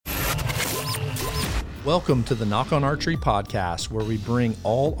Welcome to the Nock On Archery podcast, where we bring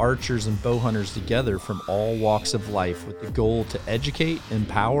all archers and bow hunters together from all walks of life with the goal to educate,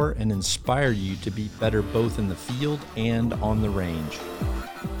 empower, and inspire you to be better both in the field and on the range.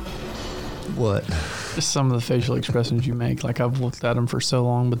 What? Just some of the facial expressions you make. Like, I've looked at them for so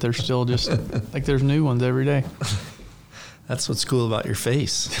long, but they're still just like there's new ones every day. That's what's cool about your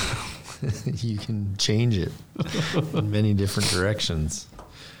face. You can change it in many different directions.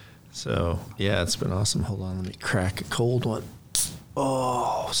 So, yeah, it's been awesome. Hold on, let me crack a cold one.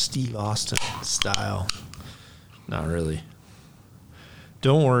 Oh, Steve Austin style. Not really.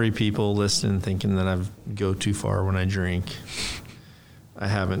 Don't worry, people listening, thinking that I go too far when I drink. I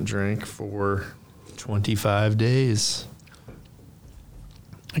haven't drank for 25 days.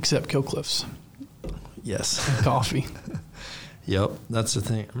 Except Killcliffs. Yes. Coffee. Yep, that's the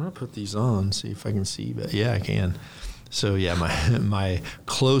thing. I'm going to put these on, see if I can see. But yeah, I can. So, yeah, my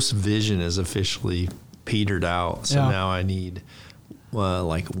close vision is officially petered out. So now I need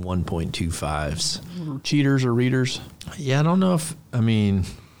like 1.25s. Cheaters or readers? Yeah, I don't know if,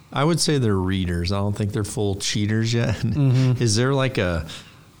 I would say they're readers. I don't think they're full cheaters yet. Mm-hmm. Is there like a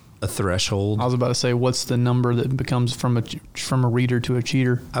threshold? I was about to say, what's the number that becomes from a reader to a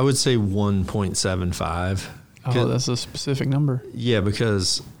cheater? I would say 1.75. Oh, that's a specific number. Yeah,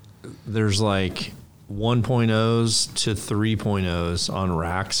 because there's like 1.0s to 3.0s on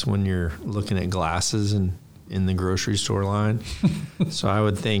racks when you're looking at glasses in the grocery store line. So I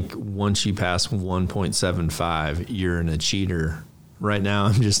would think once you pass 1.75, you're in a cheater. Right now,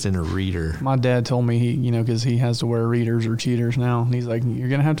 I'm just in a reader. My dad told me because he has to wear readers or cheaters now. And he's like, you're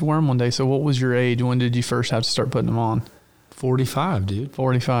going to have to wear them one day. So what was your age? When did you first have to start putting them on? 45, dude.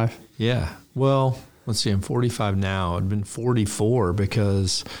 45. Yeah. Well, let's see. I'm 45 now. I'd been 44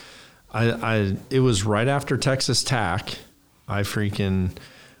 because it was right after Texas TAC. I freaking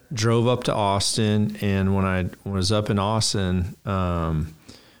drove up to Austin, and when I was up in Austin, I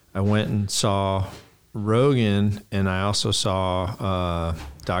went and saw Rogan, and I also saw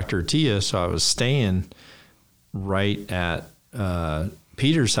Dr. Tia, so I was staying right at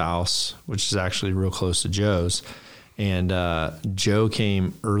Peter's house, which is actually real close to Joe's, and Joe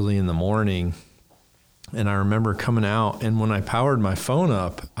came early in the morning. And I remember coming out, and when I powered my phone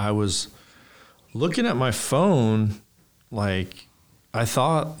up, I was looking at my phone like I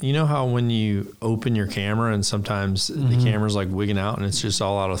thought, how when you open your camera and sometimes the camera's like wigging out and it's just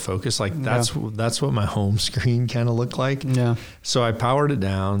all out of focus, like that's what my home screen kind of looked like. Yeah. So I powered it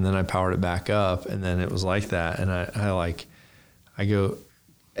down, then I powered it back up, and then it was like that. And I go,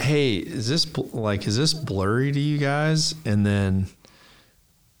 hey, is this blurry to you guys? And then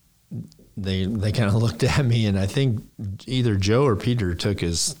they kind of looked at me, and I think either Joe or Peter took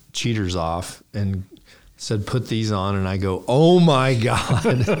his cheaters off and said, put these on. And I go, oh my God.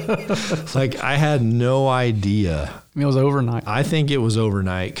 Like, I had no idea. It was overnight. I think it was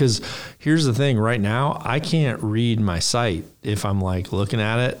overnight. Cause here's the thing, right now, I can't read my sight if I'm like looking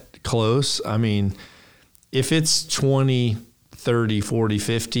at it close. If it's 20, 30, 40,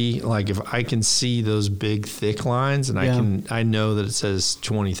 50, like if I can see those big thick lines and I know that it says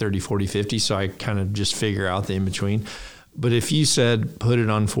 20, 30, 40, 50. So I kind of just figure out the in between. But if you said put it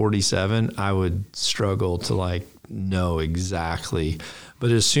on 47, I would struggle to like know exactly.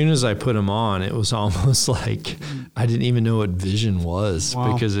 But as soon as I put them on, it was almost like I didn't even know what vision was.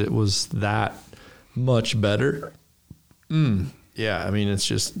 Wow. Because it was that much better. Yeah, it's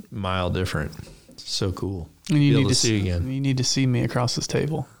just mild different. It's so cool. And you need to see again. You need to see me across this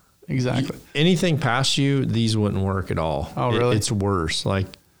table. Exactly. Anything past you, these wouldn't work at all. Oh, really? It's worse. Like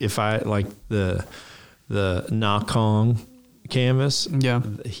if I like the Nock On canvas,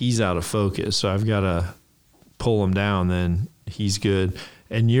 he's out of focus. So I've got to pull him down, then he's good.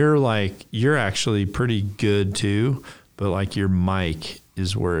 And you're actually pretty good too, but like your mic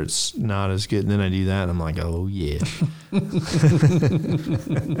is where it's not as good. And then I do that and I'm like, oh yeah.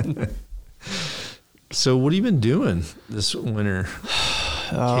 So what have you been doing this winter?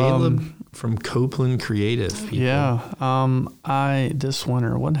 Caleb from Copeland Creative. People. Yeah. This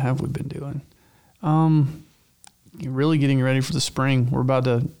winter, what have we been doing? Really getting ready for the spring. We're about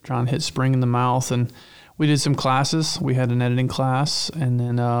to try and hit spring in the mouth, and we did some classes. We had an editing class, and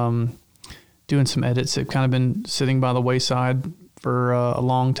then doing some edits. They've kind of been sitting by the wayside for a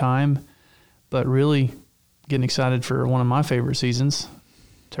long time, but really getting excited for one of my favorite seasons,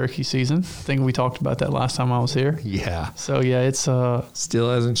 turkey season. I think we talked about that last time I was here. Yeah. So yeah, it's still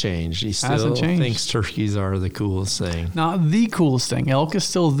hasn't changed. He still thinks turkeys are the coolest thing. Not the coolest thing. Elk is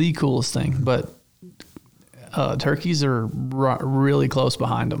still the coolest thing, but turkeys are really close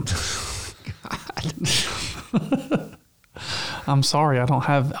behind them. I'm sorry, I don't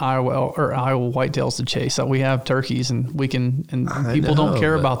have Iowa whitetails to chase. So we have turkeys, and people don't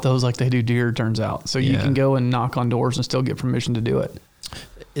care about those like they do deer. Turns out, so you can go and knock on doors and still get permission to do it.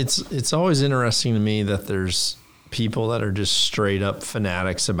 It's always interesting to me that there's people that are just straight up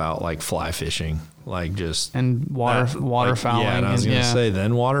fanatics about like fly fishing, like just and waterfowling. Yeah, and I was gonna say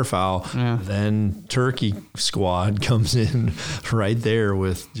then waterfowl, then turkey squad comes in right there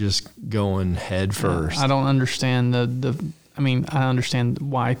with just going head first. I don't understand I understand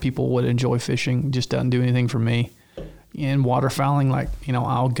why people would enjoy fishing. Just doesn't do anything for me. And waterfowling, like,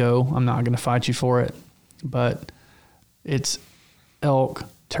 I'll go. I'm not going to fight you for it. But it's elk,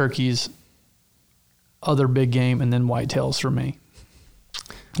 turkeys, other big game, and then whitetails for me.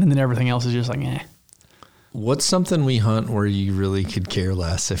 And then everything else is just like, eh. What's something we hunt where you really could care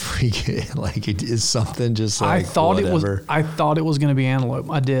less if we get, like, it is something just like whatever? I thought it was going to be antelope.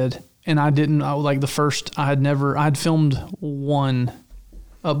 I did. And I didn't, I'd filmed one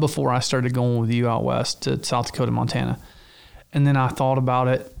up before I started going with you out west to South Dakota, Montana. And then I thought about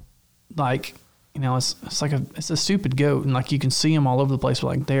it, like, it's a stupid goat, and like you can see them all over the place, but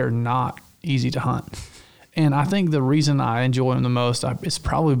like they are not easy to hunt. And I think the reason I enjoy them the most, it's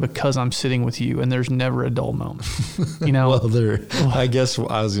probably because I'm sitting with you and there's never a dull moment. I guess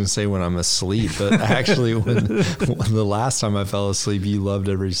I was going to say when I'm asleep, but actually when the last time I fell asleep, you loved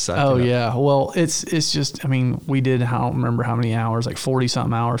every second. Oh yeah. Well, it's just, we did, I don't remember how many hours, like 40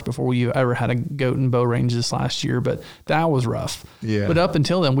 something hours before we ever had a goat and bow range this last year, but that was rough. Yeah. But up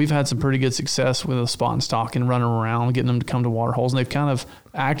until then, we've had some pretty good success with a spot and stock and running around, getting them to come to water holes. And they've kind of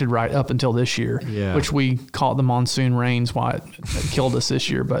acted right up until this year, which we caught the monsoon rains why it killed us this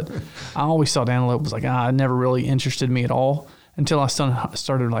year. But I always thought antelope was like, it never really interested me at all until I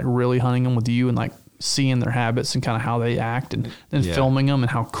started like really hunting them with you and like seeing their habits and kind of how they act and then filming them and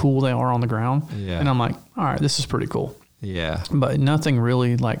how cool they are on the ground. Yeah. And I'm like, all right, this is pretty cool. Yeah. But nothing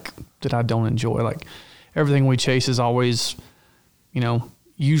really like that I don't enjoy. Like everything we chase is always,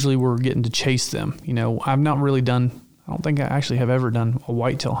 usually we're getting to chase them. I've not really done, I don't think I actually have ever done a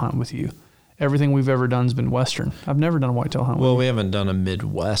whitetail hunt with you. Everything we've ever done has been Western. I've never done a whitetail hunt. Well, we haven't done a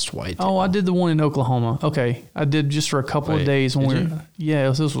Midwest whitetail. Oh, I did the one in Oklahoma. Okay. I did just for a couple of days when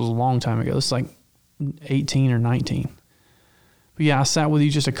this was a long time ago. This is like 18 or 19. But yeah, I sat with you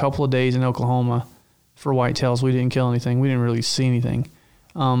just a couple of days in Oklahoma for whitetails. We didn't kill anything. We didn't really see anything.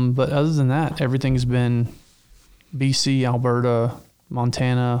 But other than that, everything's been BC, Alberta,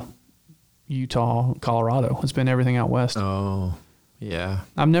 Montana, Utah, Colorado. It's been everything out west. Oh, yeah.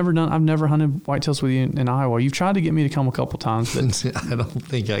 I've never hunted whitetails with you in Iowa. You've tried to get me to come a couple times, but I don't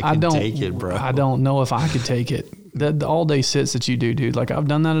think I can take it, bro. I don't know if I could take it. The all day sits that you do, dude. Like I've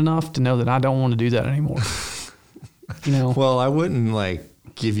done that enough to know that I don't want to do that anymore. Well, I wouldn't like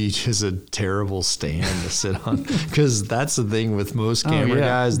give you just a terrible stand to sit on because that's the thing with most camera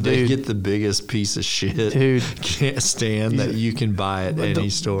guys. They get the biggest piece of shit stand that you can buy at any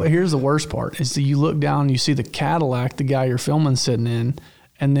store. But here's the worst part is that you look down and you see the Cadillac the guy you're filming sitting in,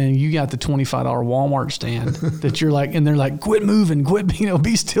 and then you got the $25 Walmart stand that you're like, and they're like, quit moving,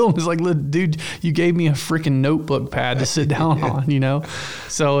 be still. And it's like, dude, you gave me a freaking notebook pad to sit down on,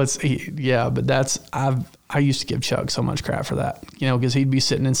 So but I used to give Chuck so much crap for that, because he'd be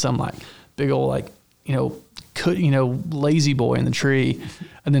sitting in some like big old, lazy boy in the tree.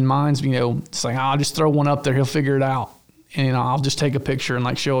 And then mine's, it's like, I'll just throw one up there. He'll figure it out. And, I'll just take a picture and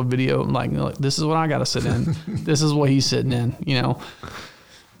like show a video. And like, this is what I got to sit in. This is what he's sitting in,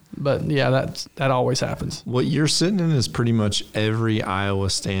 But yeah, that always happens. What you're sitting in is pretty much every Iowa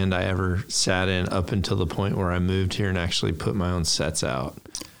stand I ever sat in up until the point where I moved here and actually put my own sets out.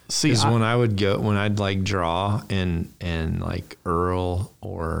 Because when I'd like draw and like Earl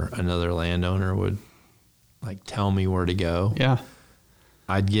or another landowner would like tell me where to go. Yeah.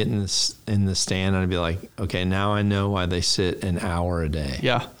 I'd get in the stand and I'd be like, okay, now I know why they sit an hour a day.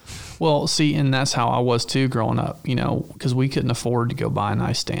 Yeah. Well, and that's how I was too growing up, because we couldn't afford to go buy a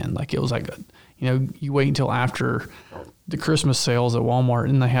nice stand. Like it was like, you wait until after the Christmas sales at Walmart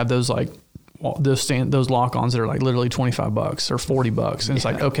and they have those like, those lock-ons that are like literally $25 or $40. And it's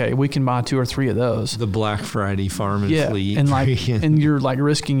like, okay, we can buy 2 or 3 of those. The Black Friday farm and fleet. And like, and you're like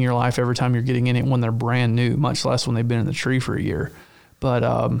risking your life every time you're getting in it when they're brand new, much less when they've been in the tree for a year. But,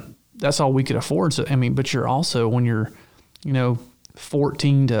 that's all we could afford. So, but you're also, when you're,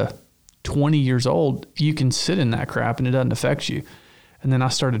 14 to 20 years old, you can sit in that crap and it doesn't affect you. And then I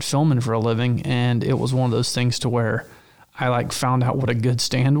started filming for a living, and it was one of those things to where I like found out what a good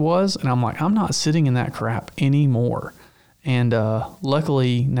stand was, and I'm like, I'm not sitting in that crap anymore. And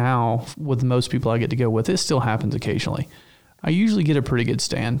luckily now, with most people I get to go with, it still happens occasionally. I usually get a pretty good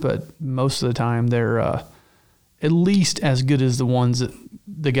stand, but most of the time at least as good as the ones that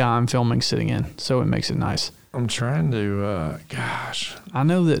the guy I'm filming sitting in. So it makes it nice. I'm trying to, I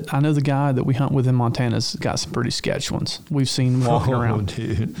know the guy that we hunt with in Montana's got some pretty sketch ones. We've seen walking around.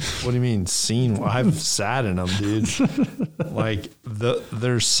 Dude. What do you mean seen? I've sat in them, dude. Like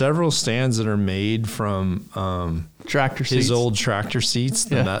there's several stands that are made from tractor seats. His old tractor seats.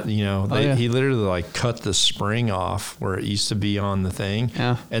 Yeah. He literally like cut the spring off where it used to be on the thing,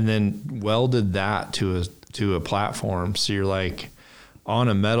 and then welded that to a platform. So you're like on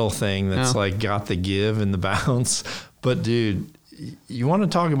a metal thing that's like got the give and the bounce. But dude, you want to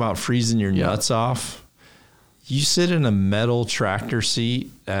talk about freezing your nuts off? You sit in a metal tractor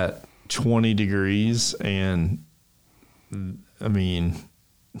seat at 20 degrees and I mean,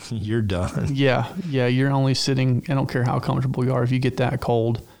 you're done. Yeah. You're only sitting, I don't care how comfortable you are. If you get that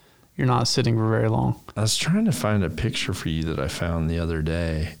cold, you're not sitting for very long. I was trying to find a picture for you that I found the other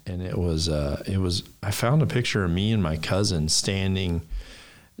day, and I found a picture of me and my cousin standing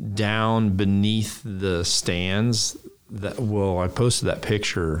down beneath the stands. I posted that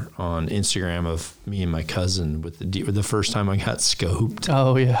picture on Instagram of me and my cousin with the first time I got scoped.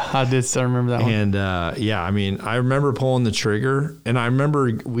 Oh yeah, I did still remember that one. And I remember pulling the trigger, and I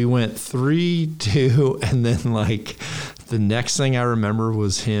remember we went 3, 2, and then like the next thing I remember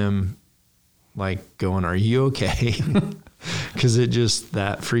was him like going, "Are you okay?" Because it just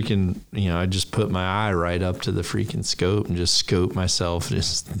that freaking, I just put my eye right up to the freaking scope and just scope myself,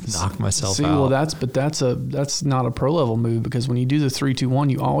 just knock myself out. Well, that's not a pro level move, because when you do the 3-2-1,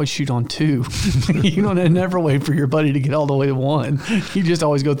 you always shoot on 2. You don't never wait for your buddy to get all the way to 1. You just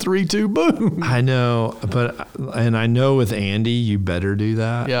always go 3-2, boom. I know, and I know with Andy, you better do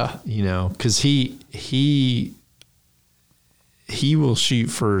that. Yeah. Because he will shoot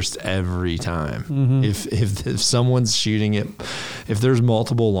first every time. Mm-hmm. If someone's shooting it, if there's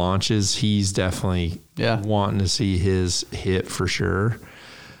multiple launches, he's definitely wanting to see his hit for sure.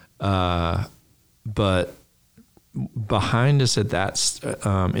 But behind us at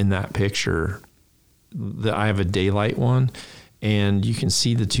that in that picture, I have a daylight one, and you can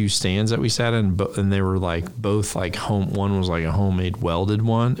see the 2 stands that we sat in, and they were like both like home. One was like a homemade welded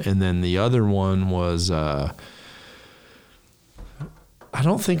one, and then the other one was. I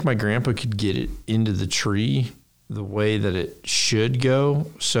don't think my grandpa could get it into the tree the way that it should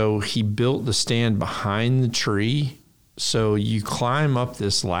go. So he built the stand behind the tree. So you climb up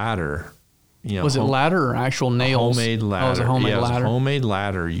this ladder. Was it ladder or actual nails? Homemade ladder. Oh, it was a homemade ladder. It was a homemade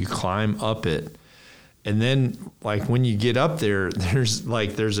ladder. You climb up it. And then like when you get up there,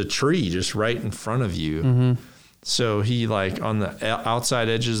 there's a tree just right in front of you. Mm-hmm. So he on the outside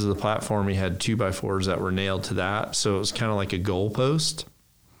edges of the platform, he had 2x4s that were nailed to that. So it was kind of like a goalpost.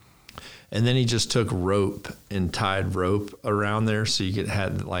 And then he just took rope and tied rope around there. So you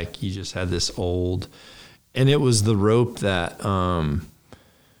just had this old, and it was the rope that,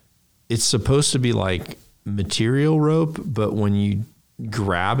 it's supposed to be like material rope, but when you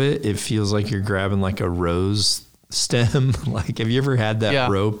grab it, it feels like you're grabbing like a rose stem. Like, have you ever had that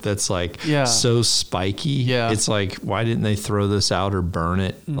rope that's like so spiky? Yeah. It's like, why didn't they throw this out or burn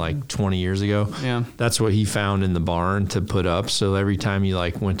it like 20 years ago? Yeah. That's what he found in the barn to put up. So every time you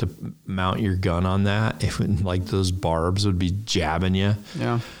like went to mount your gun on that, it would, like those barbs would be jabbing you.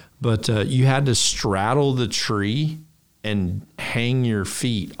 Yeah. But you had to straddle the tree and hang your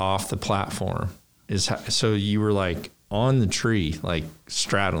feet off the platform. So you were like on the tree, like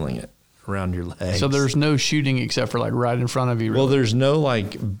straddling it around your legs. So there's no shooting except for like right in front of you. Really. Well, there's no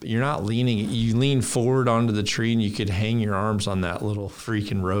like, you're not leaning. You lean forward onto the tree and you could hang your arms on that little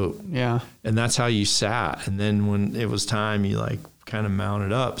freaking rope. Yeah. And that's how you sat. And then when it was time, you like kind of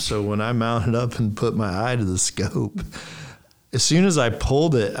mounted up. So when I mounted up and put my eye to the scope, as soon as I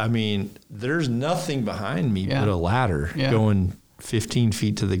pulled it, I mean, there's nothing behind me but a ladder going 15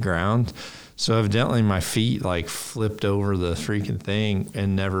 feet to the ground. So evidently my feet like flipped over the freaking thing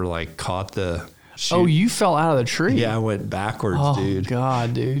and never like caught the shoot. Oh, you fell out of the tree? Yeah, I went backwards, dude. Oh,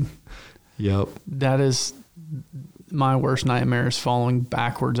 God, dude. Yep. That is my worst nightmare, is falling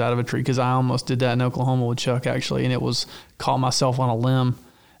backwards out of a tree, because I almost did that in Oklahoma with Chuck, actually, and it was caught myself on a limb.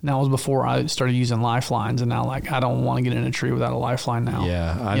 And that was before I started using lifelines, and now like I don't want to get in a tree without a lifeline now.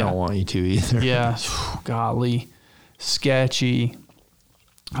 Yeah, I don't want you to either. Yeah, golly, sketchy.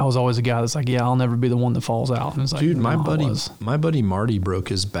 I was always a guy that's like, yeah, I'll never be the one that falls out. And it's like, dude, my buddy Marty broke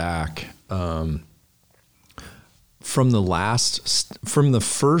his back from the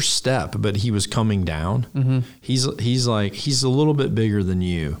first step, but he was coming down. Mm-hmm. He's a little bit bigger than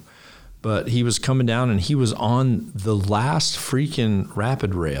you, but he was coming down and he was on the last freaking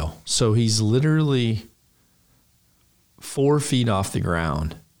rapid rail. So he's literally 4 feet off the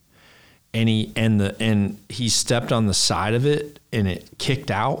ground. and he stepped on the side of it and it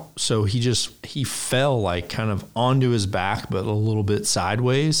kicked out. So he fell like kind of onto his back, but a little bit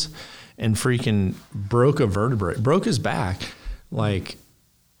sideways, and freaking broke a vertebrae, broke his back like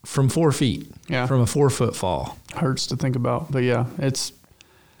from 4 feet, from a 4-foot fall. Hurts to think about, but yeah,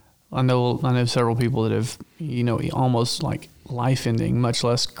 I know several people that have, almost like life ending, much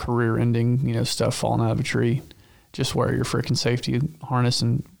less career ending, stuff falling out of a tree. Just wear your freaking safety harness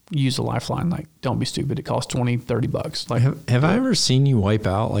and use a lifeline. Like, don't be stupid. It costs $20-$30. Like, have I ever seen you wipe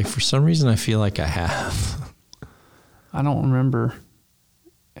out? Like, for some reason, I feel like I have. I don't remember.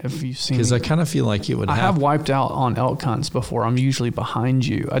 Have you seen? Because I kind of feel like it would happen. I have wiped out on elk hunts before. I'm usually behind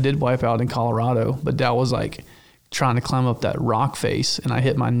you. I did wipe out in Colorado, but that was like trying to climb up that rock face, and I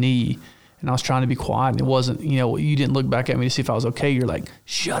hit my knee, and I was trying to be quiet, and it wasn't, you didn't look back at me to see if I was okay. You're like,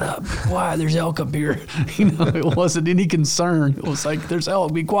 shut up, be quiet, there's elk up here. It wasn't any concern. It was like, there's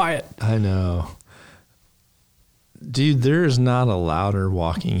elk, be quiet. I know. Dude, there is not a louder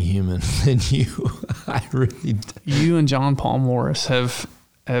walking human than you. I really do. You and John Paul Morris have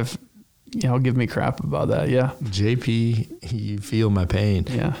give me crap about that, yeah. JP, you feel my pain.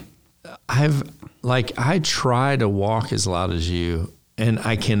 Yeah. I try to walk as loud as you, and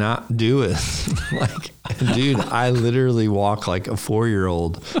I cannot do it. Dude, I literally walk like a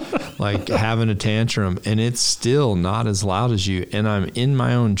 4-year-old, like having a tantrum, and it's still not as loud as you, and I'm in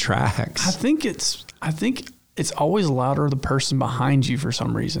my own tracks. I think it's always louder the person behind you for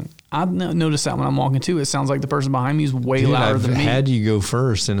some reason. I've noticed that when I'm walking too. It sounds like the person behind me is way louder than me. I've had you go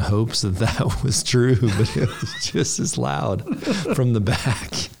first in hopes that was true, but it was just as loud from the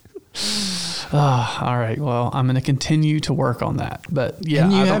back. All right. Well, I'm going to continue to work on that. But yeah,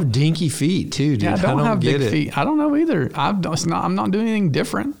 and you have dinky feet too, dude. Yeah, I don't have big it. feet. I don't know either. I'm not doing anything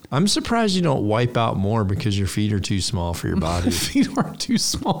different. I'm surprised you don't wipe out more because your feet are too small for your body. My feet are too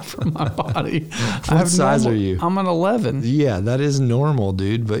small for my body. What size are you? I'm an 11. Yeah, that is normal,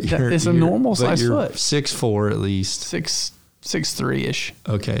 dude. But it's a normal size foot. 6'4" at least. 6'3" ish.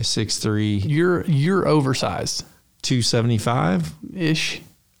 Okay, 6'3". You're oversized. 275 ish.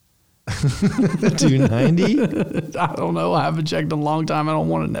 290. I don't know. I haven't checked in a long time. I don't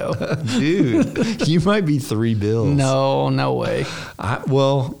want to know. Dude, you might be 3 bills. No way.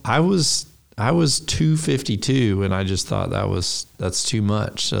 I was 252, and I just thought that's too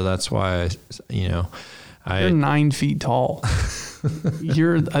much. So that's why you're 9 feet tall.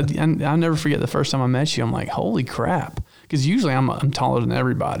 I'll never forget the first time I met you. I'm like, holy crap. Because usually I'm taller than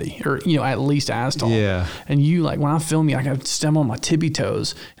everybody, or at least as tall. Yeah. And you, like, when I film you, I got to stem on my tippy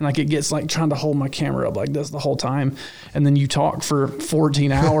toes, and like it gets like trying to hold my camera up like this the whole time, and then you talk for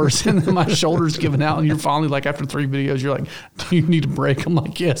 14 hours, and then my shoulders giving out, and you're finally like, after 3 videos, you're like, do you need a break? I'm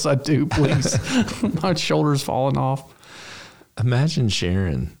like, yes, I do, please. My shoulders falling off. Imagine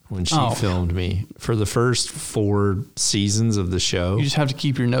Sharon when she filmed me for the first 4 seasons of the show. You just have to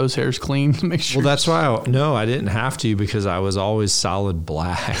keep your nose hairs clean to make sure. Well, that's why I didn't have to, because I was always solid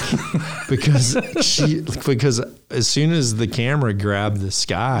black. because as soon as the camera grabbed the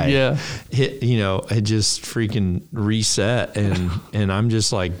sky, it just freaking reset, and I'm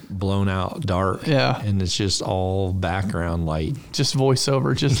just like blown out dark. Yeah. And it's just all background light. Just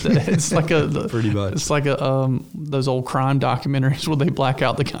voiceover. It's like pretty much. It's like those old crime documentaries where they black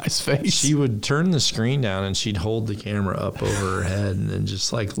out the guy's face. She would turn the screen down, and she'd hold the camera up over her head and then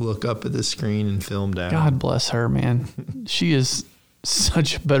just like look up at the screen and film down. God bless her, man. She is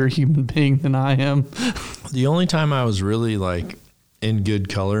such a better human being than I am. The only time I was really like in good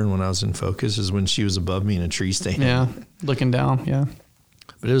color and when I was in focus is when she was above me in a tree stand. Yeah, looking down, yeah.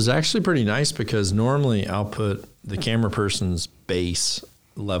 But it was actually pretty nice, because normally I'll put the camera person's base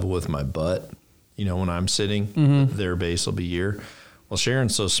level with my butt. When I'm sitting, their base will be here. Well,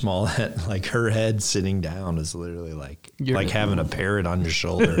 Sharon's so small that like her head sitting down is literally like having a parrot on your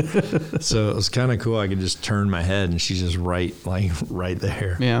shoulder. So it was kind of cool. I could just turn my head, and she's just right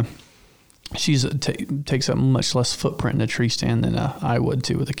there. Yeah. She's takes up much less footprint in a tree stand than I would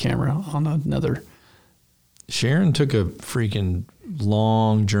too with a camera on another. Sharon took a freaking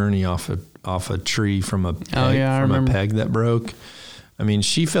long journey off a tree from a peg that broke. I mean,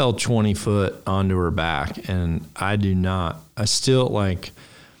 she fell 20 foot onto her back, and I still like,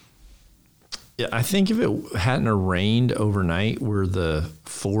 I think if it hadn't rained overnight, where the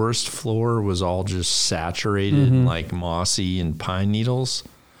forest floor was all just saturated and like mossy and pine needles.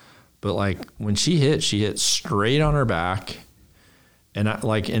 But like when she hit straight on her back,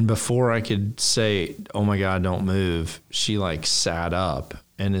 and before I could say, oh my God, don't move, she like sat up.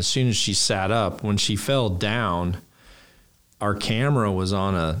 And as soon as she sat up, when she fell down, our camera was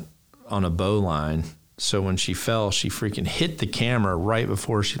on a bow line, So when she fell, she freaking hit the camera right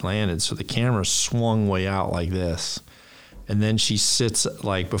before she landed. So the camera swung way out like this. And then she sits,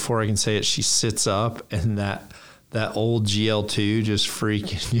 like, before I can say it, she sits up, and that old GL2 just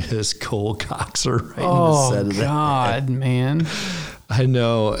freaking just cold cocks her right in the set of God, man. I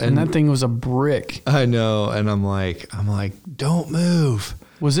know. And that thing was a brick. I know. And I'm like, don't move.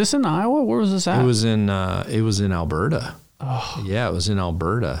 Was this in Iowa? Where was this at? It was in Alberta. Oh. Yeah, it was in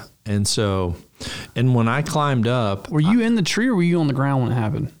Alberta. And so, and when I climbed up. Were you in the tree or were you on the ground when it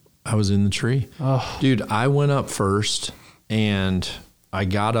happened? I was in the tree. Oh. Dude, I went up first, and I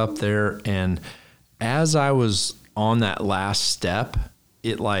got up there, and as I was on that last step,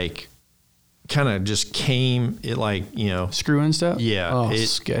 it like kind of just came, it like, you know. Screw in step? Yeah. Oh,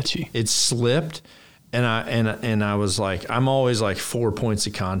 sketchy. It slipped, and I was like, I'm always like 4 points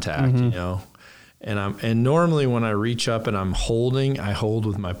of contact, you know. And normally when I reach up and I'm holding, I hold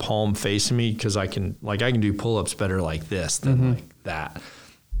with my palm facing me, because I can do pull-ups better like this than like that.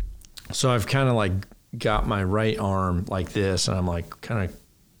 So I've kind of like got my right arm like this, and I'm like kind of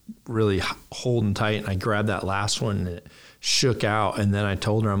really holding tight, and I grabbed that last one, and it shook out. And then I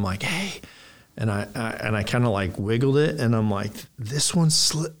told her, I'm like, hey, and I kind of like wiggled it, and I'm like, this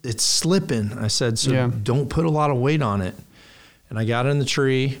one's it's slipping. I said, so don't put a lot of weight on it. And I got in the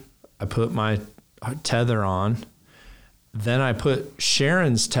tree. I put my tether on. Then I put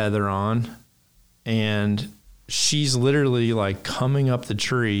Sharon's tether on, and she's literally like coming up the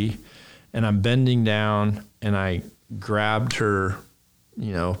tree, and I'm bending down, and I grabbed her,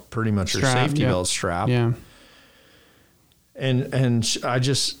 you know, pretty much her safety belt strap. Yeah. And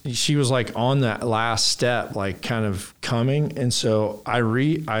she was like on that last step, like kind of coming. And so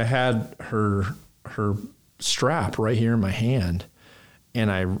I had her strap right here in my hand, and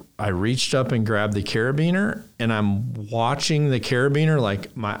I reached up and grabbed the carabiner, and I'm watching the carabiner,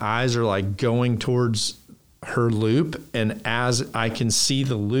 like my eyes are like going towards her loop. And as I can see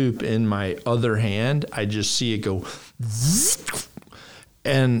the loop in my other hand, I just see it go,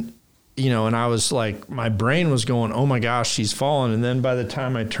 and, you know, and I was like, my brain was going, oh my gosh, she's fallen. And then by the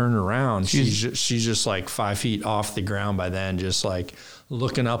time I turn around, she's just like 5 feet off the ground by then, just like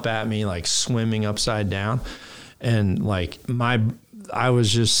looking up at me, like swimming upside down. And like I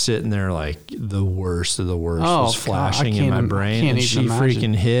was just sitting there like the worst of the worst was flashing in my brain, and she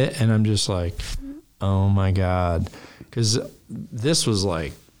freaking hit, and I'm just like, oh my God. Because this was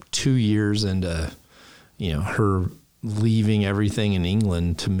like 2 years into, you know, her leaving everything in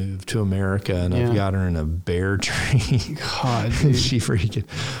England to move to America, and I've got her in a bear tree. God, dude. She freaking,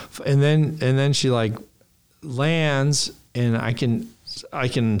 and then she like lands, and I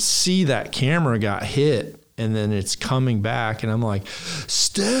can see that camera got hit, and then it's coming back, and I'm like,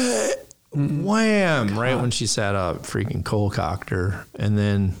 stay, wham, God. Right when she sat up, freaking cold cocked her. And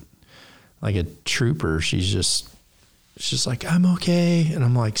then like a trooper, she's just like, I'm okay. And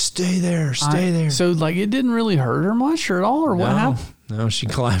I'm like, stay there. So like it didn't really hurt her much or at all, or what happened? No, she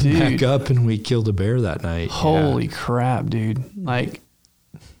climbed back up, and we killed a bear that night. Holy crap, dude. Like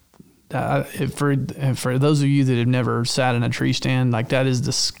for those of you that have never sat in a tree stand, like that is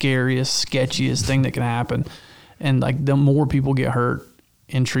the scariest, sketchiest thing that can happen. And like the more people get hurt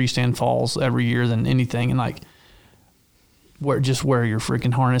in tree stand falls every year than anything. And like wear your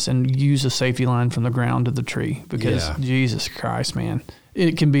freaking harness and use a safety line from the ground to the tree, because Jesus Christ, man,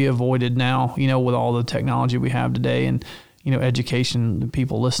 it can be avoided now, you know, with all the technology we have today, and, you know, education,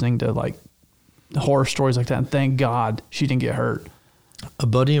 people listening to like horror stories like that. And thank God she didn't get hurt. A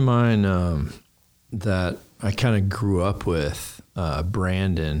buddy of mine that I kind of grew up with,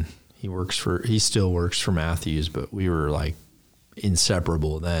 Brandon, he still works for Matthews, but we were like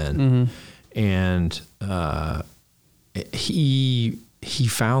inseparable then. And he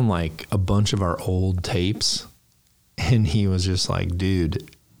found like a bunch of our old tapes, and he was just like,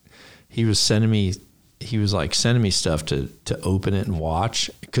 dude, he was sending me stuff to open it and watch,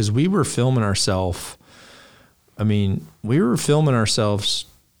 because we were filming ourselves. I mean, we were filming ourselves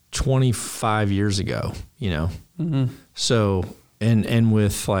 25 years ago, you know? So, and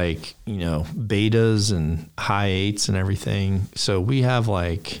with like, you know, betas and high 8s and everything. So we have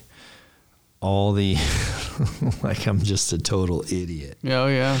like all the, like, I'm just a total idiot. Oh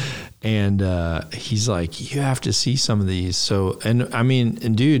yeah. And, he's like, you have to see some of these. So, and I mean,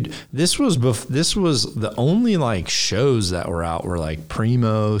 and dude, this was the only like shows that were out were like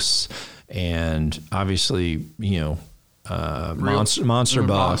Primos, and obviously, you know, Monster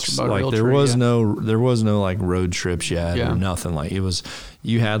Bucks. Like there was no like road trips yet or nothing. Like it was,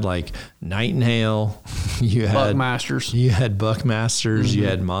 you had like Nightingale, you had Buckmasters, you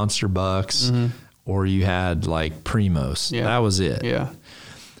had Monster Bucks, or you had like Primos. That was it. Yeah.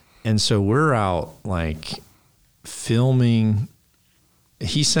 And so we're out like filming.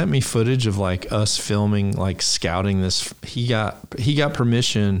 He sent me footage of like us filming, like scouting this. He got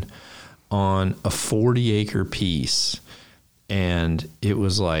permission on a 40-acre piece. And it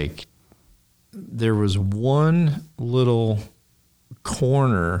was like, there was one little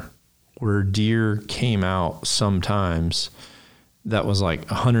corner where deer came out sometimes that was like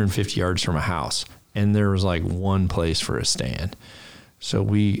 150 yards from a house. And there was like one place for a stand. So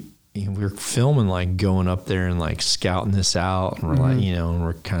we were filming, like going up there and like scouting this out. And we're like, and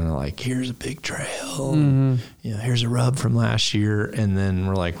we're kind of like, here's a big trail. Here's a rub from last year. And then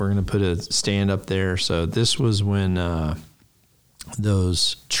we're like, we're going to put a stand up there. So this was when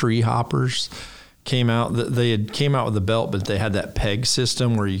those tree hoppers came out. They had came out with the belt, but they had that peg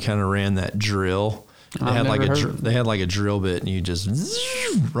system where you kind of ran that drill. They had like a drill bit, and you just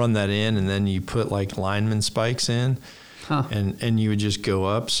run that in, and then you put like lineman spikes in, and you would just go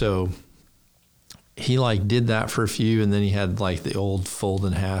up. So he like did that for a few, and then he had like the old fold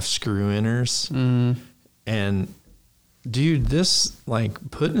in half screw inners, and dude, this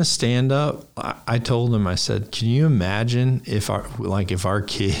like putting a stand up. I told him, I said, can you imagine if our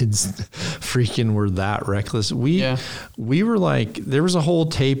kids freaking were that reckless? We were like, there was a whole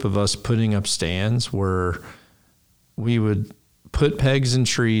tape of us putting up stands where we would put pegs in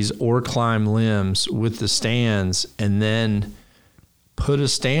trees or climb limbs with the stands, and then put a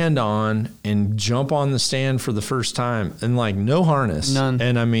stand on and jump on the stand for the first time, and like no harness. None.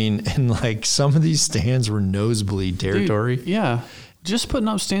 And I mean, and like some of these stands were nosebleed territory. Dude, yeah. Just putting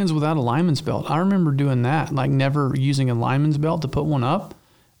up stands without a lineman's belt. I remember doing that, like never using a lineman's belt to put one up.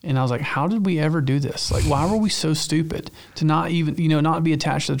 And I was like, how did we ever do this? Like, why were we so stupid to not even, not be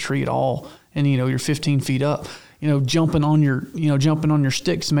attached to the tree at all? And, you're 15 feet up, jumping on your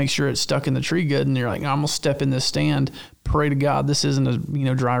sticks to make sure it's stuck in the tree good. And you're like, I'm going to step in this stand, pray to God this isn't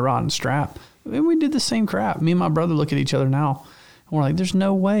a dry rotten strap. And we did the same crap. Me and my brother look at each other now, and we're like, there's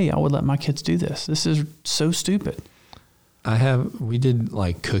no way I would let my kids do this. This is so stupid. We did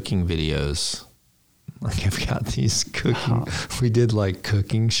like cooking videos. Like I've got these cooking, we did like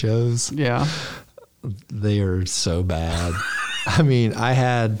cooking shows. Yeah. They are so bad. I mean, I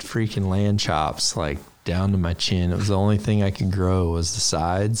had freaking lamb chops like down to my chin. It was the only thing I could grow was the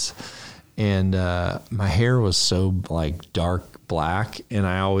sides. And my hair was so like dark black, and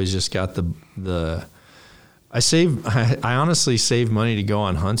I always just got I honestly saved money to go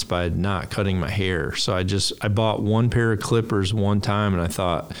on hunts by not cutting my hair. So I bought one pair of clippers one time, and I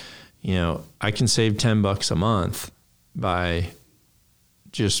thought, I can save $10 a month by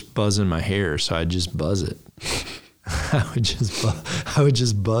just buzzing my hair. So I'd just buzz it. I would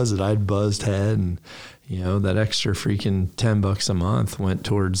just buzz it. I'd buzzed head, and that extra freaking $10 a month went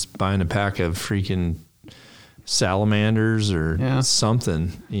towards buying a pack of freaking salamanders or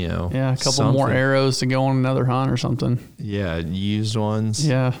something, a couple more arrows to go on another hunt or something. Yeah. Used ones.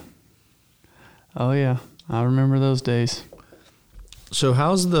 Yeah. Oh yeah. I remember those days. So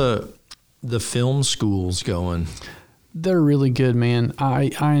how's the film schools going? They're really good, man.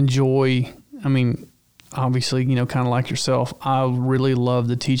 I enjoy, obviously, kind of like yourself, I really love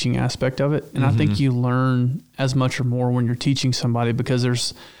the teaching aspect of it. And I think you learn as much or more when you're teaching somebody, because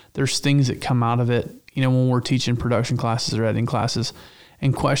there's things that come out of it, when we're teaching production classes or editing classes,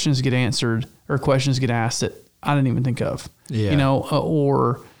 and questions get answered or questions get asked that I didn't even think of. Yeah.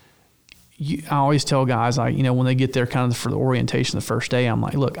 I always tell guys, when they get there kind of for the orientation the first day, I'm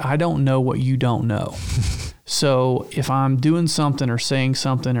like, look, I don't know what you don't know. So if I'm doing something or saying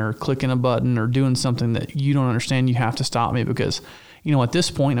something or clicking a button or doing something that you don't understand, you have to stop me, because, at this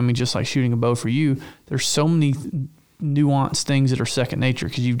point, just like shooting a bow for you, there's so many nuanced things that are second nature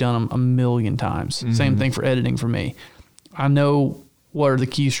because you've done them a million times. Same thing for editing for me. I know what the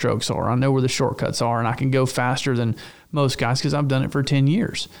keystrokes are. I know where the shortcuts are, and I can go faster than most guys because I've done it for 10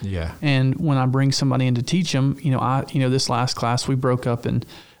 years. Yeah. And when I bring somebody in to teach them, this last class we broke up in,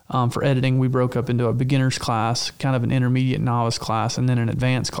 for editing, we broke up into a beginner's class, kind of an intermediate novice class, and then an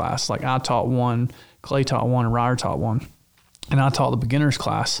advanced class. Like I taught one, Clay taught one, and Ryder taught one. And I taught the beginner's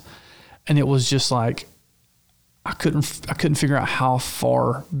class, and it was just like, I couldn't figure out how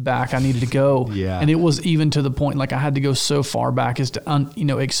far back I needed to go. Yeah. And it was even to the point, like I had to go so far back as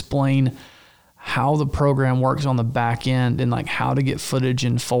to, explain how the program works on the back end, and like how to get footage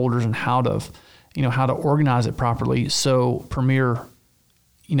in folders, and how to organize it properly. So Premiere,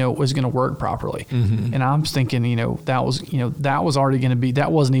 was going to work properly. And I'm thinking, that was already going to be,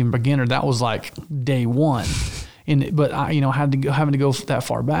 that wasn't even beginner. That was like day one. But I, having to go that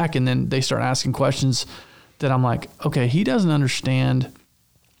far back, and then they start asking questions that I'm like, okay, he doesn't understand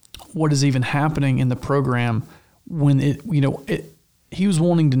what is even happening in the program when he was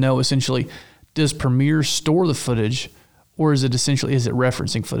wanting to know essentially, does Premiere store the footage, or is it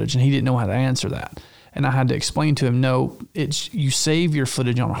referencing footage? And he didn't know how to answer that. And I had to explain to him, no, you save your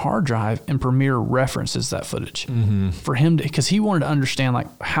footage on a hard drive and Premiere references that footage for him because he wanted to understand like,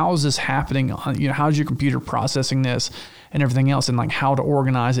 how is this happening? How's your computer processing this and everything else, and like how to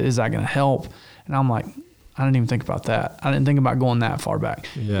organize it. Is that going to help? And I'm like, I didn't even think about that. I didn't think about going that far back.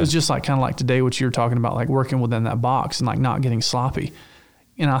 Yeah. It was just like kind of like today, what you were talking about, like working within that box and like not getting sloppy.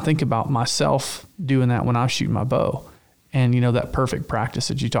 And I think about myself doing that when I shoot my bow, and that perfect practice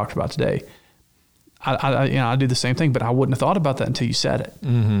that you talked about today. I do the same thing, but I wouldn't have thought about that until you said it.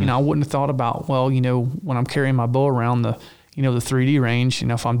 I wouldn't have thought about, when I'm carrying my bow around the 3D range,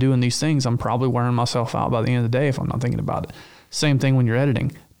 if I'm doing these things, I'm probably wearing myself out by the end of the day if I'm not thinking about it. Same thing when you're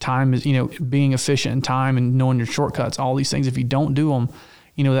editing. Time is, being efficient in time and knowing your shortcuts, all these things. If you don't do them,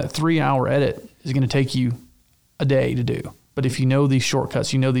 that 3-hour edit is going to take you a day to do. But if you know these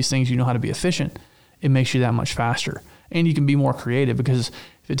shortcuts, these things, you know how to be efficient, it makes you that much faster. And you can be more creative, because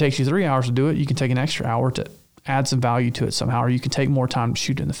if it takes you 3 hours to do it, you can take an extra hour to add some value to it somehow, or you can take more time to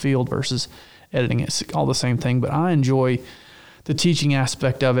shoot in the field versus editing. It's all the same thing, but I enjoy the teaching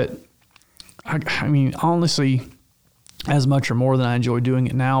aspect of it. I mean, honestly, as much or more than I enjoy doing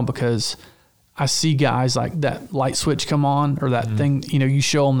it now, because I see guys like that light switch come on, or that thing, you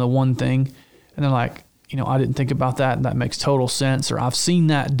show them the one thing and they're like, I didn't think about that, and that makes total sense. Or I've seen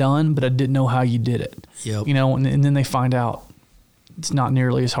that done, but I didn't know how you did it. Yep. And then they find out it's not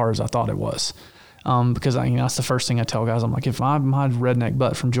nearly as hard as I thought it was. Because that's the first thing I tell guys. I'm like, if my redneck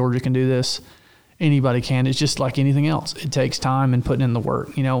butt from Georgia can do this, anybody can. It's just like anything else. It takes time and putting in the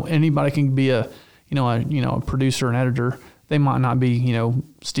work. Anybody can be a producer and editor. They might not be,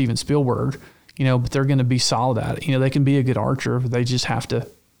 Steven Spielberg, but they're going to be solid at it. They can be a good archer, but they just have to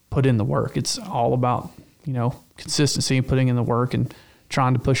put in the work. It's all about, consistency and putting in the work and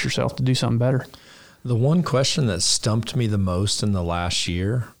trying to push yourself to do something better. The one question that stumped me the most in the last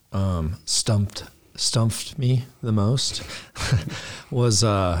year, stumped me the most was,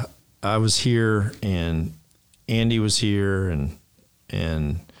 I was here and Andy was here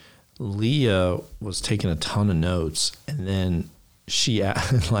and Leah was taking a ton of notes, and then she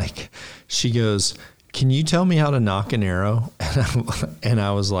goes, "Can you tell me how to knock an arrow?" And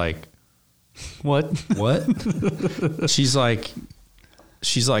I was like, What? She's like,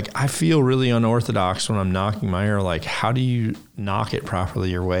 "I feel really unorthodox when I'm knocking my arrow. Like, how do you knock it properly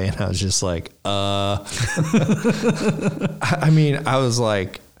your way?" And I was just like, I was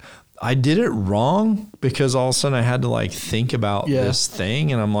like, I did it wrong, because all of a sudden I had to like think about this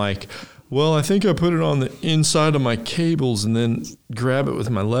thing. And I'm like, well, I think I put it on the inside of my cables and then grab it with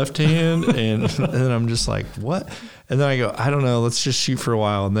my left hand. And then I'm just like, what? And then I go, I don't know, let's just shoot for a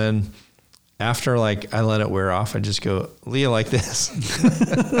while. And then after like I let it wear off, I just go, Leah, like this.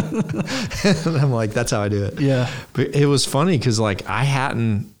 And I'm like, that's how I do it. Yeah. But it was funny because like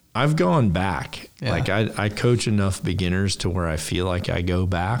I've gone back. Yeah. Like I coach enough beginners to where I feel like I go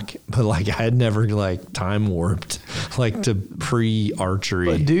back, but like I had never like time warped like to pre-archery.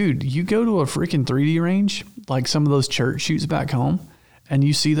 But dude, you go to a freaking 3D range, like some of those church shoots back home, and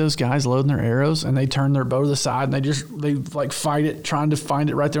you see those guys loading their arrows and they turn their bow to the side and they like fight it, trying to find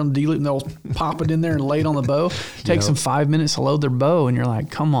it right there on the D-loop, and they'll pop it in there and lay it on the bow. It takes them 5 minutes to load their bow, and you're like,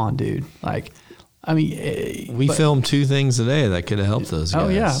 come on, dude. Like, I mean, we filmed 2 things a day that could have helped those guys. Oh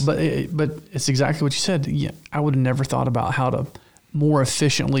yeah, but it's exactly what you said. Yeah, I would have never thought about how to more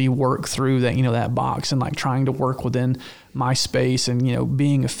efficiently work through that, that box, and like trying to work within my space and,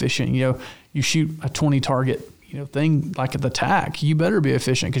 being efficient. You shoot a 20 target, thing like at the tack, you better be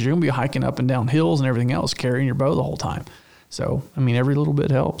efficient, because you're gonna be hiking up and down hills and everything else, carrying your bow the whole time. So, I mean, every little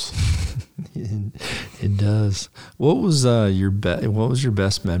bit helps. It does. What was your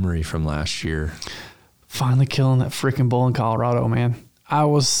best memory from last year? Finally killing that freaking bull in Colorado, man. I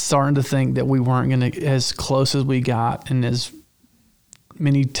was starting to think that we weren't going to, as close as we got, and as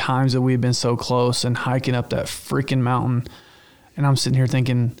many times that we had been so close and hiking up that freaking mountain. And I'm sitting here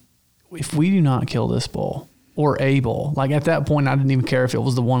thinking, if we do not kill this bull, or a bull, like at that point, I didn't even care if it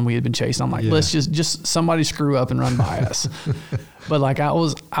was the one we had been chasing. I'm like, let's just somebody screw up and run by us. But like I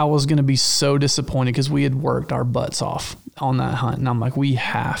was going to be so disappointed, because we had worked our butts off on that hunt. And I'm like, we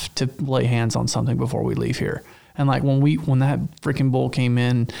have to lay hands on something before we leave here. And like when that freaking bull came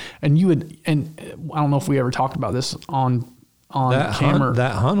in, and I don't know if we ever talked about this on that camera.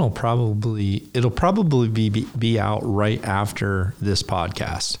 That hunt will probably be out right after this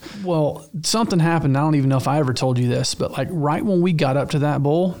podcast. Well, something happened. I don't even know if I ever told you this, but like right when we got up to that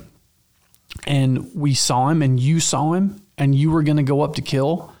bull and we saw him and you saw him and you were going to go up to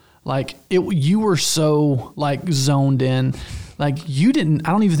kill, like you were so like zoned in. Like you didn't,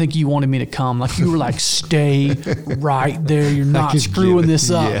 I don't even think you wanted me to come. Like you were like, stay right there. You're not screwing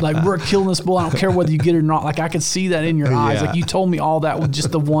this up. Yeah. Like we're killing this bull. I don't care whether you get it or not. Like I could see that in your eyes. Yeah. Like you told me all that with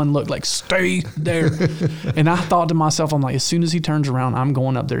just the one look, like stay there. And I thought to myself, I'm like, as soon as he turns around, I'm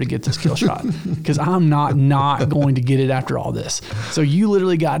going up there to get this kill shot because I'm not going to get it after all this. So you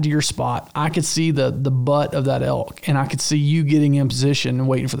literally got to your spot. I could see the butt of that elk and I could see you getting in position and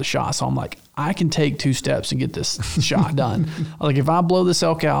waiting for the shot. So I'm like, I can take 2 steps and get this shot done. Like if I blow this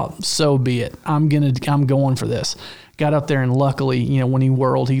elk out, so be it. I'm going for this. Got up there and luckily, when he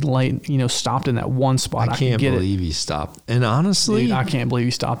whirled, he stopped in that one spot. I can't believe he stopped. And honestly, dude, I can't believe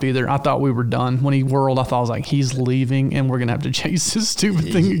he stopped either. I thought we were done. When he whirled, I was like, he's leaving and we're going to have to chase this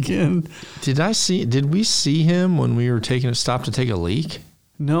stupid thing again. Did we see him when we were taking a stop to take a leak?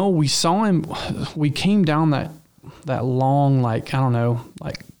 No, we saw him. We came down that long, like, I don't know,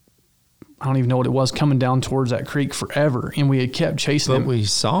 like, I don't even know what it was, coming down towards that creek forever. And we had kept chasing him. But we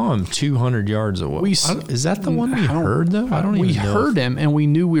saw him 200 yards away. Is that the one we heard, though? I don't even know. We heard him, and we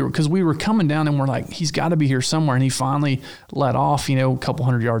knew because we were coming down, and we're like, he's got to be here somewhere. And he finally let off, a couple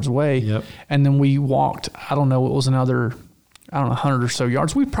hundred yards away. Yep. And then we walked, I don't know, it was another, 100 or so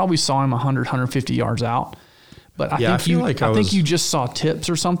yards. We probably saw him 100, 150 yards out. But I think you just saw tips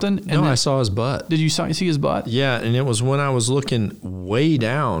or something. And no, I saw his butt. Did you see his butt? Yeah, and it was when I was looking way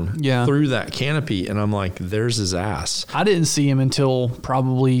down through that canopy, and I'm like, there's his ass. I didn't see him until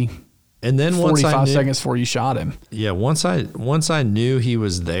probably 45 seconds before you shot him. Yeah, once I knew he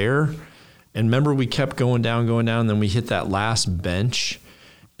was there, and remember we kept going down, and then we hit that last bench,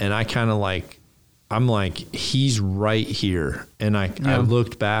 and I kind of like, I'm like, he's right here. And I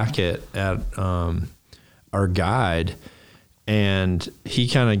looked back at our guide, and he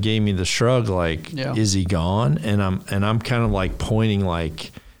kind of gave me the shrug, like, is he gone? And I'm kind of like pointing,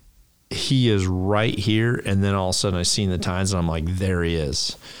 like, he is right here. And then all of a sudden I seen the tines, and I'm like, there he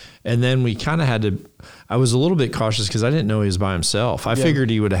is. And then we kind of had to, I was a little bit cautious because I didn't know he was by himself. I figured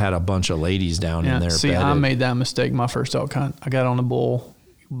he would have had a bunch of ladies down in there. See, bedded. I made that mistake my first elk hunt. I got on a bull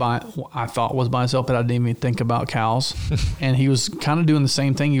I thought was by himself, but I didn't even think about cows. And he was kind of doing the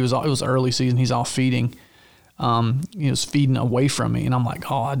same thing. It was early season. He's all feeding. He was feeding away from me, and I'm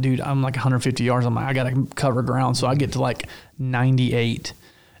like, oh, dude, I'm like 150 yards. I'm like, I got to cover ground. So I get to like 98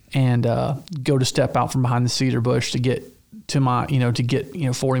 and go to step out from behind the cedar bush to get to my,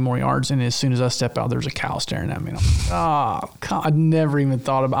 40 more yards. And as soon as I step out, there's a cow staring at me. And I'm like, oh, I never even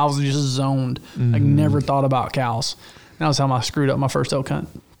thought about, I was just zoned. I never thought about cows. That was how I screwed up my first elk hunt.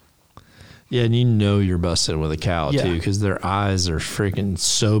 Yeah, and you're busted with a cow too, because their eyes are freaking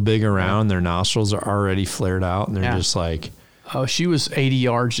so big around, their nostrils are already flared out, and they're just like... Oh, she was 80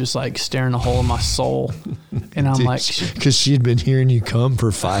 yards just like staring a hole in my soul. And I'm like... Because she'd been hearing you come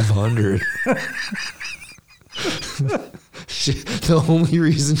for 500. The only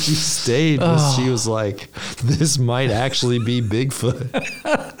reason she stayed was she was like, this might actually be Bigfoot.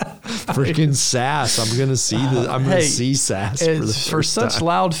 Freaking Sass. I'm gonna see Sass for such time.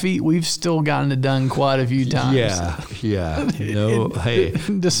 Loud feet. We've still gotten it done quite a few times. Yeah. No,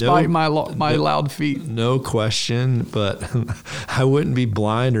 despite my loud feet. No question, but I wouldn't be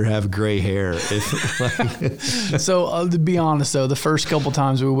blind or have gray hair. So to be honest though, the first couple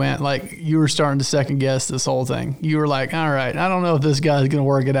times we went, like you were starting to second guess this whole thing. You were like, all right, I don't know if this guy's gonna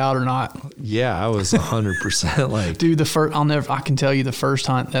work it out or not. Yeah, I was 100% like, dude. I can tell you the first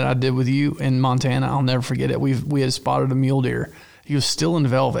hunt that I did with you in Montana, I'll never forget it. We had spotted a mule deer. He was still in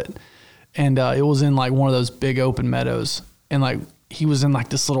velvet, and it was in like one of those big open meadows, and like he was in like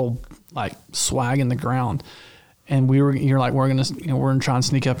this little like swag in the ground, and you're like, we're gonna try and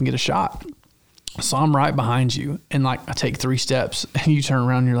sneak up and get a shot. So I'm right behind you, and like I take 3 steps, and you turn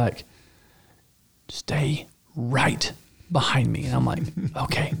around and you're like, stay right behind me. And I'm like,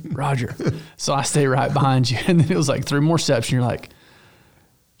 okay, Roger. So I stay right behind you. And then it was like 3 more steps, and you're like,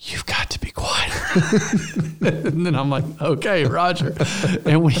 you've got to be quiet. And then I'm like, okay, Roger.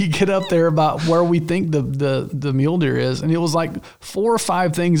 And we get up there about where we think the mule deer is, and it was like 4 or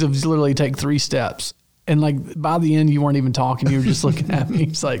 5 things of literally take 3 steps. And like by the end, you weren't even talking. You were just looking at me.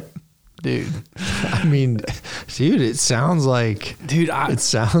 It's like, dude. I mean, dude, it sounds like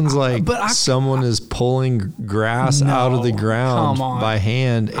someone is pulling grass out of the ground by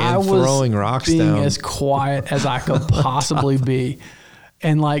hand and throwing rocks down. I was being as quiet as I could possibly be.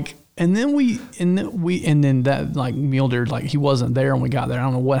 And then that like mule deer, like he wasn't there when we got there. I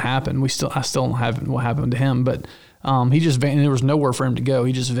don't know what happened. I still don't have what happened to him, but he just vanished. There was nowhere for him to go.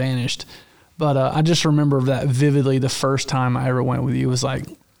 He just vanished. But I just remember that vividly. The first time I ever went with you was like,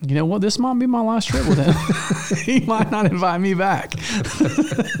 you know what? This might be my last trip with him. He might not invite me back.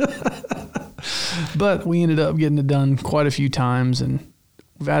 But we ended up getting it done quite a few times, and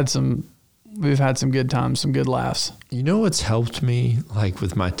we've had some good times, some good laughs. You know what's helped me, like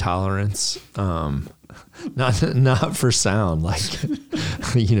with my tolerance, not for sound, like,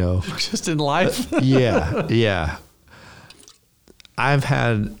 you know, just in life. Yeah. I've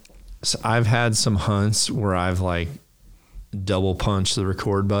had some hunts where I've like double punched the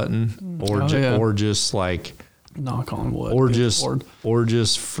record button, or just like knock on wood, or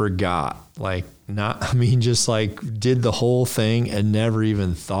just forgot, like just like did the whole thing and never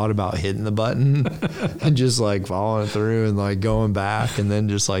even thought about hitting the button and just like following it through and like going back, and then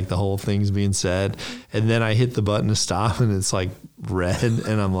just like the whole thing's being said, and then I hit the button to stop and it's like red,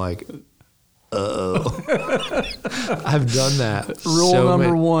 and I'm like, oh. I've done that. Rule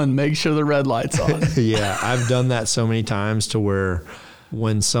number 1, make sure the red light's on. Yeah, I've done that so many times to where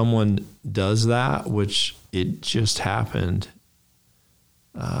when someone does that, which it just happened.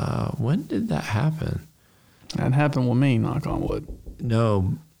 When did that happen? That happened with me, knock on wood.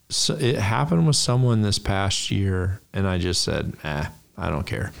 No, so it happened with someone this past year, and I just said, I don't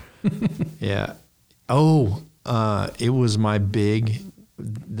care. Yeah. Oh, it was that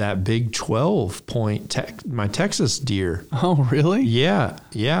big 12-point my Texas deer. Oh, really? Yeah.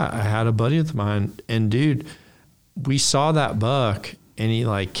 I had a buddy of mine, and dude, we saw that buck, and he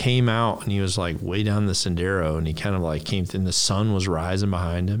like came out, and he was like way down the Sendero, and he kind of like came through, and the sun was rising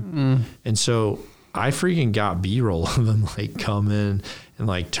behind him. And so I freaking got B-roll of him like coming and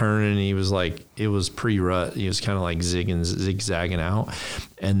like turning. He was like, it was pre-rut. He was kind of like zigzagging out.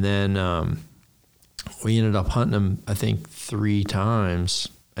 And then we ended up hunting him, I think, 3 times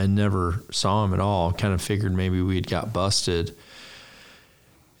and never saw him at all. Kind of figured maybe we had got busted.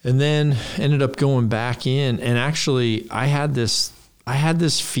 And then ended up going back in. And actually, I had this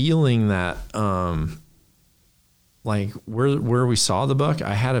feeling that like where we saw the buck,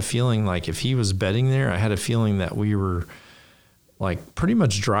 I had a feeling like if he was bedding there, I had a feeling that we were like pretty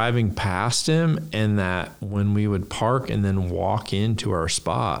much driving past him, and that when we would park and then walk into our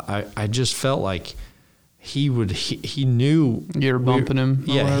spot, I just felt like he knew you were bumping him.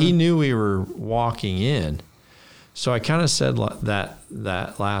 Yeah, he knew we were walking in. So I kind of said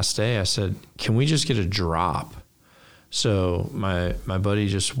that last day, I said, can we just get a drop? So my buddy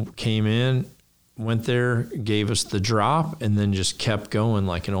just came in, went there, gave us the drop, and then just kept going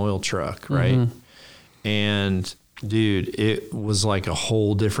like an oil truck, right? Mm-hmm. And dude, it was like a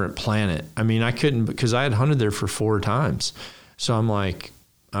whole different planet. I mean, I couldn't, because I had hunted there for 4 times. So I'm like,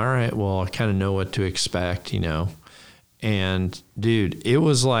 all right, well, I kind of know what to expect, you know? And dude, it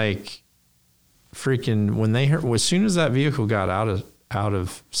was like freaking, when they heard, as soon as that vehicle got out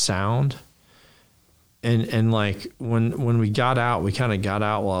of sound, and like when we got out, we kind of got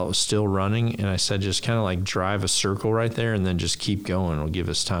out while it was still running. And I said, just kind of like drive a circle right there and then just keep going. It'll give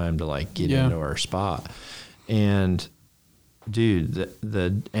us time to like get into our spot. And dude,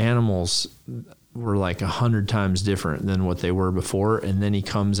 the animals were like 100 times different than what they were before. And then he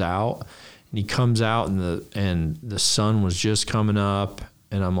comes out and the sun was just coming up.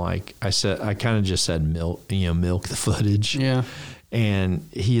 And I'm like, I kind of just said, milk the footage. Yeah. And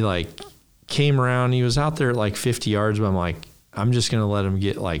he like came around, he was out there at like 50 yards, but I'm like, I'm just going to let him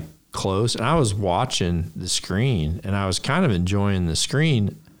get like close. And I was watching the screen, and I was kind of enjoying the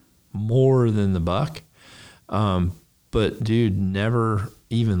screen more than the buck. But dude, never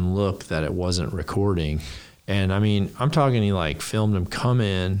even looked that it wasn't recording. And I mean, I'm talking, he like filmed him come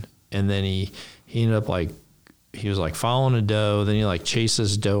in, and then he ended up like, he was like following a doe, then he like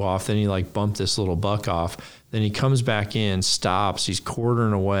chases doe off, then he like bumped this little buck off. Then he comes back in, stops, he's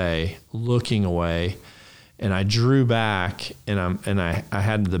quartering away, looking away. And I drew back, and I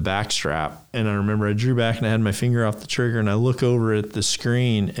had the back strap. And I remember I drew back and I had my finger off the trigger, and I look over at the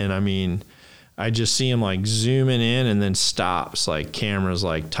screen, and I mean, I just see him like zooming in and then stops, like cameras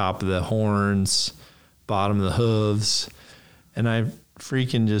like top of the horns, bottom of the hooves. And I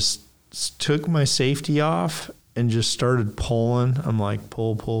freaking just took my safety off and just started pulling. I'm like,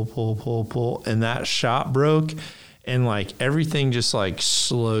 pull. And that shot broke, and like everything just like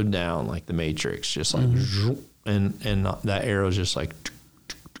slowed down like the Matrix, just like, and that arrow's just like,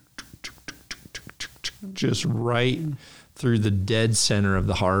 just right through the dead center of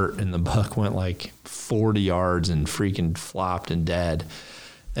the heart. And the buck went like 40 yards and freaking flopped and dead.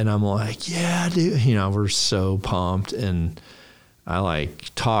 And I'm like, yeah, dude, we're so pumped. And I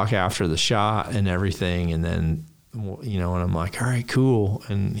like talk after the shot and everything. And then, and I'm like, all right, cool.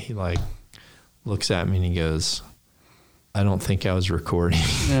 And he like looks at me and he goes, I don't think I was recording.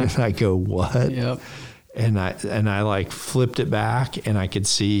 Yeah. And I go, what? Yep. And I like flipped it back, and I could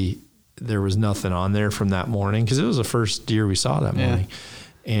see there was nothing on there from that morning, because it was the first deer we saw that morning.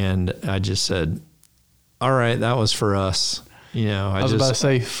 And I just said, all right, that was for us. You know, I was about to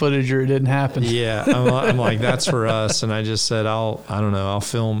say footage or it didn't happen. Yeah. I'm like, that's for us. And I just said, I'll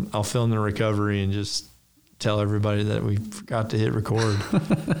film the recovery and just tell everybody that we forgot to hit record.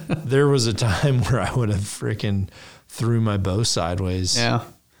 There was a time where I would have freaking threw my bow sideways. Yeah.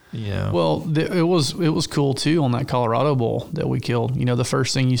 You know. Well, it was cool too on that Colorado bull that we killed. You know, the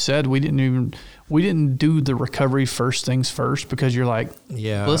first thing you said, we didn't do the recovery first things first, because you're like,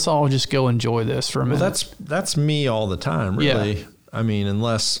 yeah, let's all just go enjoy this for a minute. Well, that's me all the time, really. Yeah. I mean,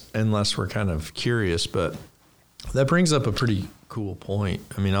 unless we're kind of curious, but that brings up a pretty cool point.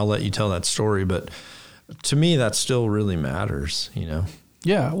 I mean, I'll let you tell that story, but to me, that still really matters, you know?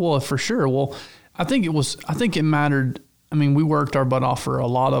 Yeah, well, for sure. Well, I think it mattered. I mean, we worked our butt off for a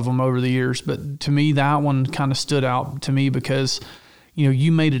lot of them over the years, but to me, that one kind of stood out to me because, you know,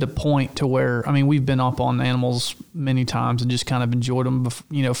 you made it a point to where, I mean, we've been up on animals many times and just kind of enjoyed them,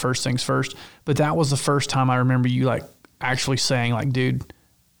 you know, first things first. But that was the first time I remember you like actually saying like, dude,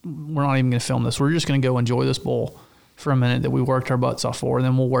 we're not even going to film this. We're just going to go enjoy this bull for a minute that we worked our butts off for, and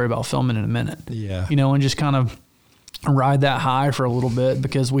then we'll worry about filming in a minute. Yeah. You know, and just kind of ride that high for a little bit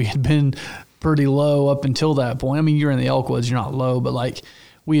because we had been pretty low up until that point. I mean, you're in the elk woods, you're not low, but like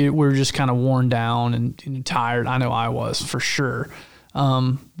we're just kind of worn down and tired. I know I was for sure.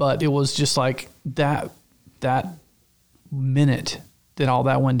 But it was just like that minute that all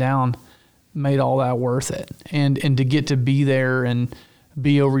that went down made all that worth it. And to get to be there and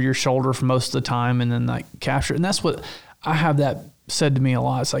be over your shoulder for most of the time and then like capture it. And that's what I have that said to me a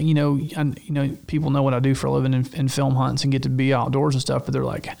lot. It's like, you know, people know what I do for a living and film hunts and get to be outdoors and stuff, but they're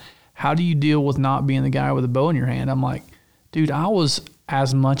like, how do you deal with not being the guy with a bow in your hand? I'm like, dude, I was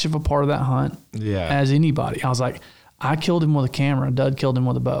as much of a part of that hunt as anybody. I was like, I killed him with a camera. Dud killed him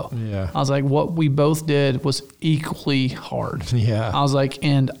with a bow. Yeah. I was like, what we both did was equally hard. Yeah. I was like,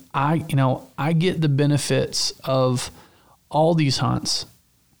 and I get the benefits of all these hunts.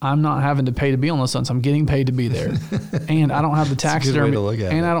 I'm not having to pay to be on those hunts. I'm getting paid to be there. And I don't have the taxidermy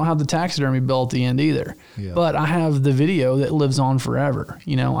and I don't have the taxidermy bill at the end either. Yeah. But I have the video that lives on forever.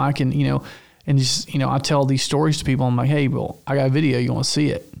 You know, I can, you know, and just, you know, I tell these stories to people. I'm like, hey, well, I got a video. You want to see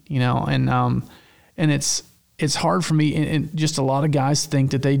it? You know, and it's hard for me. And just a lot of guys think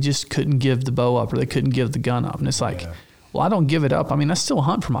that they just couldn't give the bow up or they couldn't give the gun up. And it's like, well, I don't give it up. I mean, I still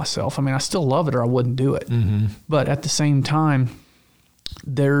hunt for myself. I mean, I still love it or I wouldn't do it. Mm-hmm. But at the same time,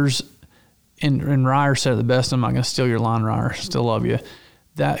 there's, and Ryer said it the best. I'm not going to steal your line, Ryer. Still love you.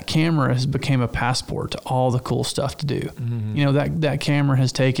 That camera has become a passport to all the cool stuff to do. Mm-hmm. You know, that camera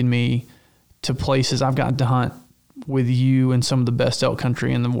has taken me to places I've gotten to hunt with you in some of the best elk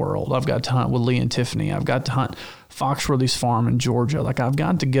country in the world. I've got to hunt with Lee and Tiffany. I've got to hunt Foxworthy's farm in Georgia. Like I've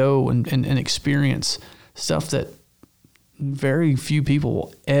gotten to go and experience stuff that very few people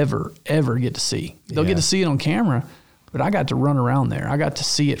will ever get to see. They'll get to see it on camera, but I got to run around there. I got to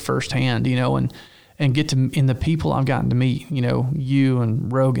see it firsthand, you know, and get to, in the people I've gotten to meet, you know, you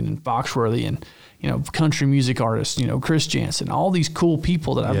and Rogan and Foxworthy and, you know, country music artists, you know, Chris Jansen, all these cool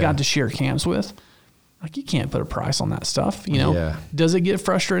people that I've got to share camps with. Like you can't put a price on that stuff, you know. Yeah. Does it get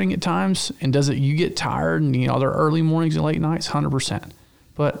frustrating at times? And does it, you get tired and, you know, there are early mornings and late nights? 100%.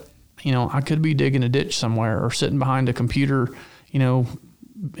 But, you know, I could be digging a ditch somewhere or sitting behind a computer, you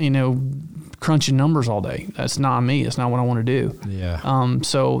know, crunching numbers all day. That's not me. It's not what I want to do. Yeah.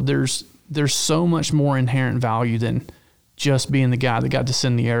 So there's so much more inherent value than just being the guy that got to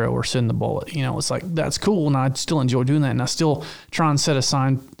send the arrow or send the bullet. You know, it's like, that's cool. And I still enjoy doing that. And I still try and set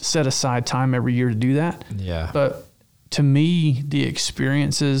aside time every year to do that. Yeah. But to me, the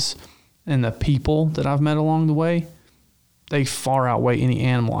experiences and the people that I've met along the way, they far outweigh any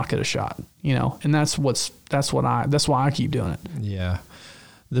animal I could have shot, you know, and that's why I keep doing it. Yeah.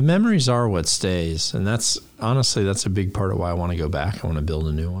 The memories are what stays. And that's a big part of why I want to go back. I want to build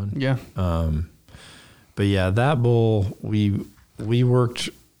a new one. Yeah. But yeah, that bull, we worked,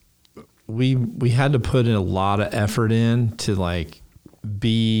 we had to put in a lot of effort in to like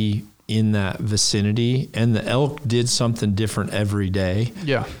be in that vicinity, and the elk did something different every day.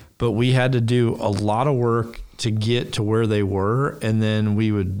 Yeah. But we had to do a lot of work to get to where they were, and then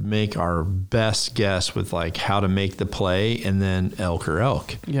we would make our best guess with like how to make the play, and then elk or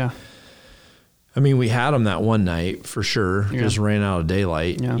elk. Yeah. I mean, we had them that one night for sure. Yeah. Just ran out of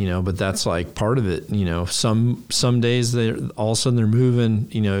daylight, you know, but that's like part of it. You know, some days all of a sudden they're moving,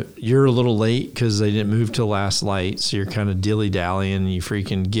 you know, you're a little late because they didn't move till last light. So you're kind of dilly dallying and you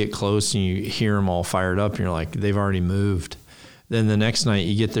freaking get close and you hear them all fired up and you're like, they've already moved. Then the next night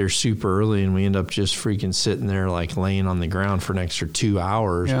you get there super early and we end up just freaking sitting there like laying on the ground for an extra 2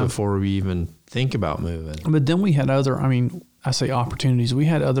 hours before we even think about moving. But then we had I say opportunities. We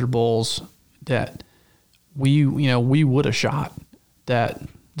had other bulls that we would have shot that.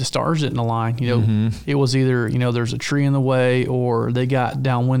 The stars didn't align. It was either, there's a tree in the way, or they got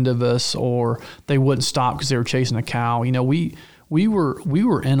downwind of us, or they wouldn't stop because they were chasing a cow. We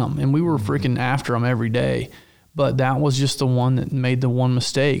were in them, and we were freaking after them every day. But that was just the one that made the one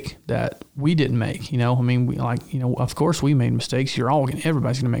mistake that we didn't make. Of course we made mistakes.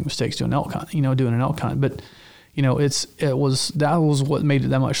 Everybody's gonna make mistakes doing elk hunt. Doing an elk hunt. But that was what made it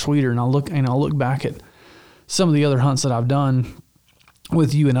that much sweeter. And I look back at some of the other hunts that I've done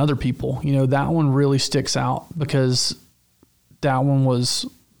with you and other people, that one really sticks out because it was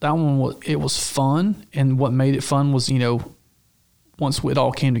fun. And what made it fun was, once it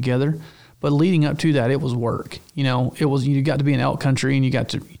all came together, but leading up to that, it was work. You got to be in elk country, and you got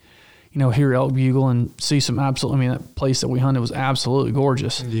to, hear elk bugle and see some that place that we hunted was absolutely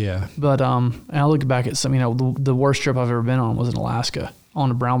gorgeous. Yeah. But, and I look back at some, the worst trip I've ever been on was in Alaska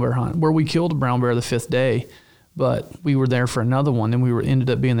on a brown bear hunt, where we killed a brown bear the 5th day. But we were there for another one. Then we ended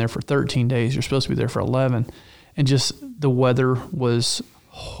up being there for 13 days. You're supposed to be there for 11. And just the weather was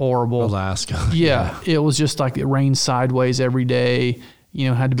horrible. Alaska. Yeah. It was just like it rained sideways every day.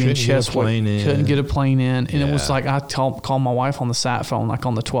 Had to be in chest weight. Couldn't get a plane in. And it was like I called my wife on the sat phone like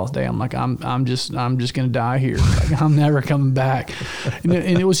on the 12th day. I'm like, I'm just going to die here. Like, I'm never coming back. And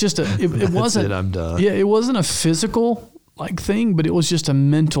it was just it wasn't. I'm done. Yeah, it wasn't a physical thing, but it was just a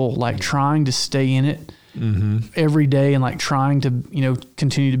mental trying to stay in it. Every day, and trying to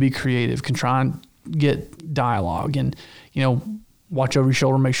continue to be creative, can try and get dialogue, and watch over your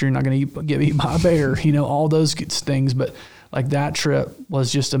shoulder, make sure you're not going to get eaten by a bear, all those things. But that trip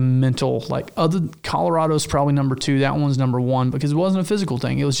was just a mental, Colorado's probably number 2, that one's number 1, because it wasn't a physical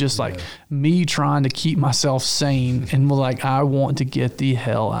thing. It was just me trying to keep myself sane, and I want to get the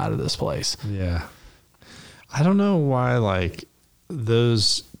hell out of this place. Yeah. I don't know why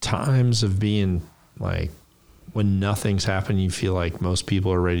those times of being when nothing's happened, you feel like most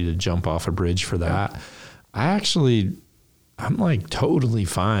people are ready to jump off a bridge for that. Yeah. I'm totally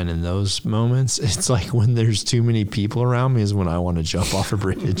fine in those moments. It's when there's too many people around me is when I want to jump off a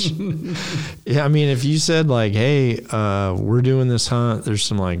bridge. Yeah. If you said hey, we're doing this hunt, there's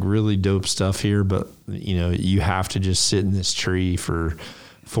some really dope stuff here, but you have to just sit in this tree for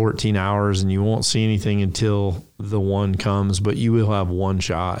 14 hours and you won't see anything until the one comes, but you will have one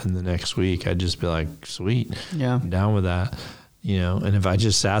shot in the next week. I'd just be like, sweet. Yeah. I'm down with that. And if I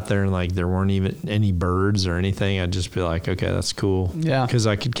just sat there and there weren't even any birds or anything, I'd just be like, okay, that's cool. Yeah. Cause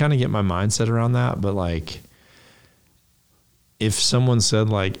I could kind of get my mindset around that. But if someone said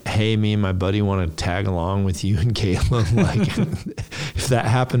hey, me and my buddy want to tag along with you and Caleb, if that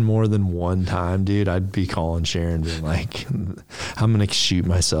happened more than one time, dude, I'd be calling Sharon being I'm going to shoot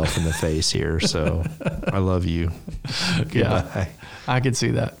myself in the face here. So I love you. Yeah, I could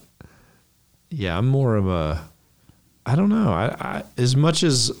see that. Yeah. I'm more of I don't know. I as much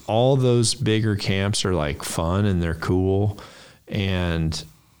as all those bigger camps are fun and they're cool, and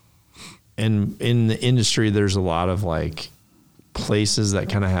in the industry, there's a lot of places that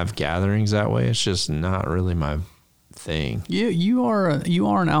kind of have gatherings that way. It's just not really my thing. You are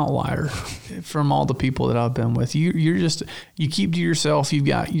an outlier from all the people that I've been with. You keep to yourself. You've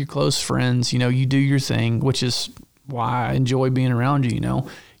got your close friends. You do your thing, which is why I enjoy being around you.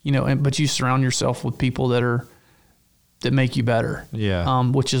 But you surround yourself with people that make you better. Yeah.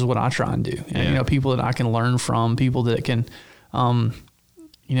 Which is what I try and do. And yeah. People that I can learn from, people that can,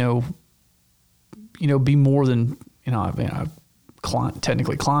 be more than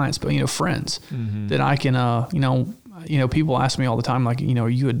technically clients, but friends that I can. People ask me all the time,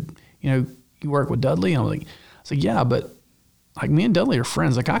 you work with Dudley? And I was like, yeah, but me and Dudley are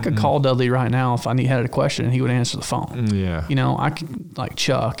friends. I could call Dudley right now if I had a question, and he would answer the phone. Yeah. I could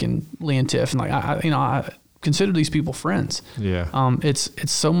Chuck and Lee and Tiff, and I consider these people friends. Yeah.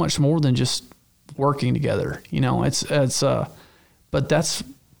 It's so much more than just working together. But that's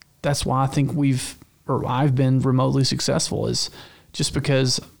why I think I've been remotely successful, is just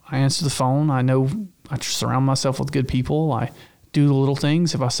because I answer the phone. I know I surround myself with good people. I do the little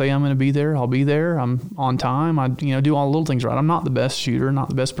things. If I say I'm going to be there, I'll be there. I'm on time. I do all the little things right. I'm not the best shooter, not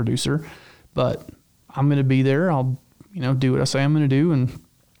the best producer, but I'm going to be there. I'll do what I say I'm going to do and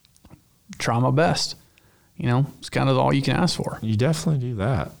try my best. It's kind of all you can ask for. You definitely do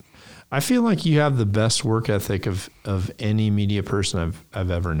that. I feel like you have the best work ethic of any media person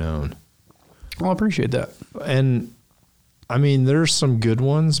I've ever known. Well, I appreciate that. And there's some good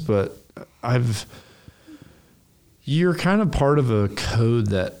ones, but you're kind of part of a code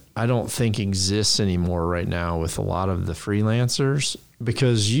that I don't think exists anymore right now with a lot of the freelancers,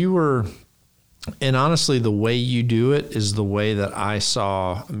 because you were And honestly, the way you do it is the way that I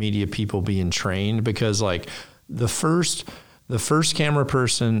saw media people being trained, because like the first camera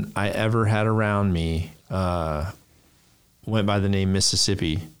person I ever had around me went by the name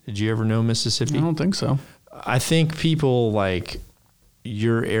Mississippi. Did you ever know Mississippi? I don't think so. I think people like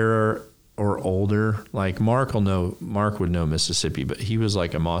your era or older, like Mark would know Mississippi, but he was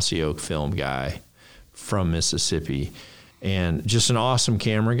like a Mossy Oak film guy from Mississippi. And just an awesome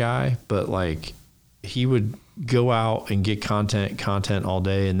camera guy, but like he would go out and get content all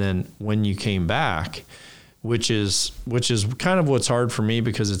day. And then when you came back, which is kind of what's hard for me,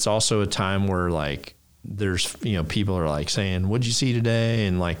 because it's also a time where like there's, people are like saying, what'd you see today?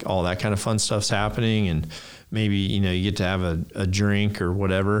 And like all that kind of fun stuff's happening. And maybe, you get to have a drink or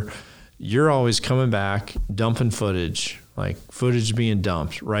whatever. You're always coming back, dumping footage, like footage being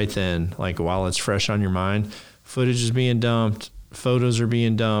dumped right then, like while it's fresh on your mind. Footage is being dumped, photos are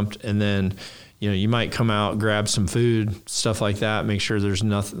being dumped, and then, you might come out, grab some food, stuff like that, make sure there's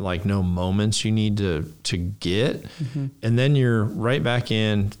nothing, like no moments you need to get. Mm-hmm. And then you're right back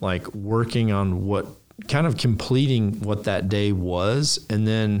in, like working on what kind of completing what that day was. And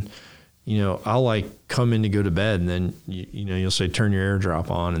then, I'll like come in to go to bed, and then, you'll say, turn your AirDrop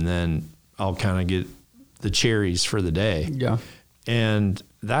on, and then I'll kind of get the cherries for the day. Yeah. And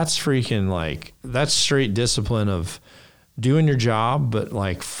that's freaking like, that's straight discipline of doing your job, but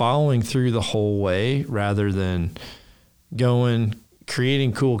like following through the whole way rather than going,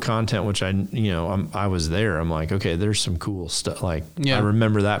 creating cool content, which I was there. I'm like, okay, there's some cool stuff. Like, I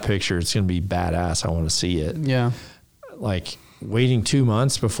remember that picture. It's going to be badass. I want to see it. Yeah. Like waiting 2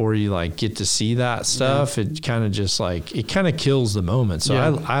 months before you like get to see that stuff. Yeah. It kind of just like, it kind of kills the moment. So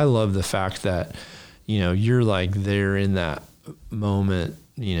I love the fact that, you're like there in that moment,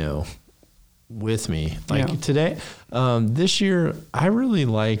 with me. Like today, this year, I really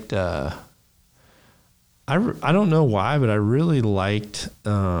liked, I don't know why, but I really liked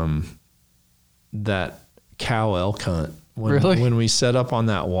that cow elk hunt when we set up on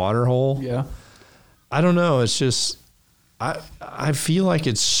that water hole. Yeah. I don't know. It's just, I feel like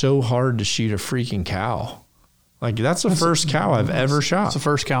it's so hard to shoot a freaking cow. Like that's the first cow I've ever shot. It's the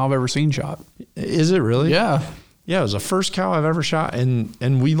first cow I've ever seen shot. Is it really? Yeah. Yeah, it was the first cow I've ever shot,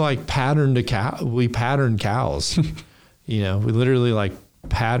 and we like patterned a cow. We patterned cows. We literally like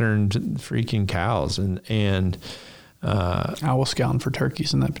patterned freaking cows, and I was scouting for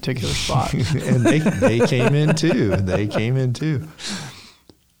turkeys in that particular spot, and they came in too. They came in too.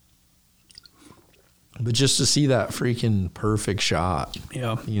 But just to see that freaking perfect shot,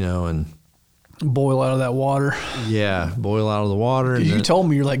 and boil out of that water. Yeah, boil out of the water. And you told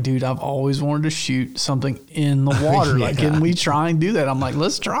me, you're like, dude, I've always wanted to shoot something in the water. Like, can we try and do that? I'm like,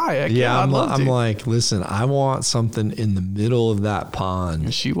 let's try it. I'm like, listen, I want something in the middle of that pond.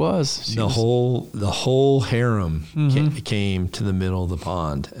 And she was. The whole harem came to the middle of the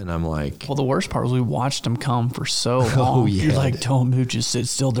pond, and I'm like, well, the worst part was we watched them come for so long. You're like, don't move, just sit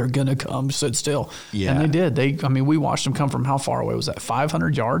still. They're gonna come. Sit still. Yeah, and they did. We watched them come from how far away was that?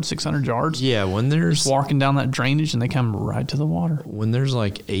 500 yards, 600 yards. Yeah. When there's just walking down that drainage and they come right to the water. When there's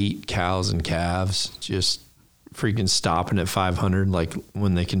like 8 cows and calves just freaking stopping at 500, like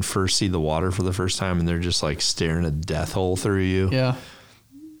when they can first see the water for the first time, and they're just like staring a death hole through you. Yeah.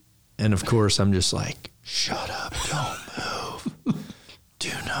 And of course I'm just like, shut up, don't move.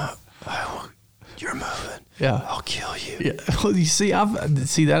 Do not. You're moving. Yeah. I'll kill you. Yeah. Well, you see,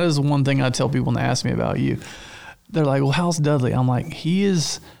 that is one thing I tell people when they ask me about you. They're like, well, how's Dudley? I'm like, he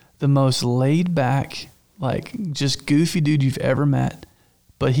is the most laid back, like just goofy dude you've ever met,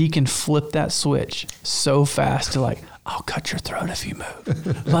 but he can flip that switch so fast to like, I'll cut your throat if you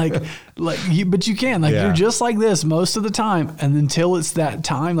move. But you can, you're just like this most of the time. And until it's that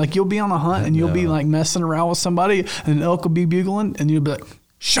time, like you'll be on a hunt and you'll be like messing around with somebody and an elk will be bugling and you'll be like,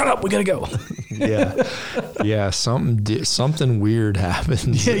 shut up, we gotta go. Yeah. Something weird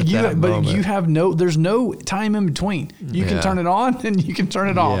happens. Yeah, but you have there's no time in between. You can turn it on and you can turn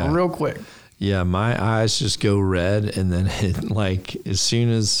it off real quick. Yeah, my eyes just go red, and then as soon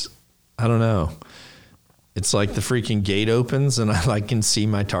as, I don't know, it's like the freaking gate opens and I can see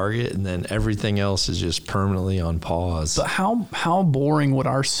my target, and then everything else is just permanently on pause. But how boring would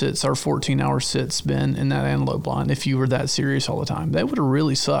our 14-hour sits been in that antelope blind if you were that serious all the time? That would have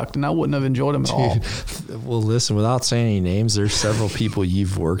really sucked, and I wouldn't have enjoyed them at all. Well, listen, without saying any names, there's several people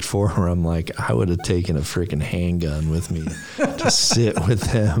you've worked for where I'm like, I would have taken a freaking handgun with me to sit with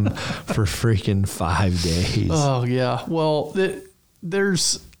them for freaking 5 days. Oh, yeah. Well,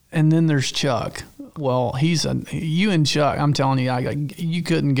 there's Chuck. Well, you and Chuck. I'm telling you, you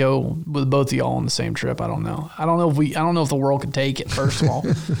couldn't go with both of y'all on the same trip. I don't know. I don't know if the world could take it. First of all,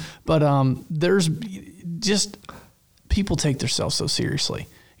 but there's just people take themselves so seriously,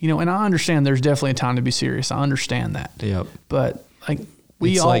 and I understand there's definitely a time to be serious. I understand that. Yep. But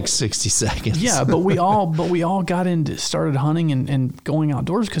it's like 60 seconds. Yeah, but we all started hunting and going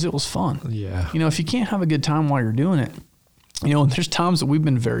outdoors because it was fun. Yeah. If you can't have a good time while you're doing it, and there's times that we've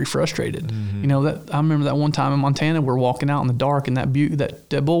been very frustrated. Mm-hmm. I remember that one time in Montana, we're walking out in the dark, and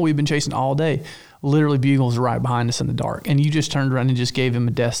that bull we've been chasing all day, literally bugles right behind us in the dark, and you just turned around and just gave him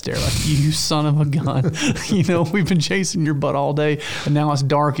a death stare, like, you son of a gun. We've been chasing your butt all day, and now it's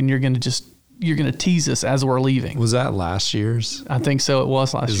dark, and you're gonna tease us as we're leaving. Was that last year's? I think so. It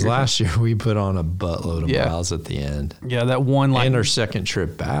was last year. Because last year we put on a buttload of miles at the end. Yeah, that one and our second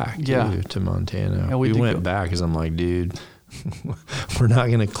trip back to Montana. Yeah, we went back because I'm like, dude, we're not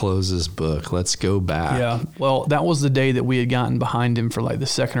going to close this book. Let's go back. Yeah. Well, that was the day that we had gotten behind him for like the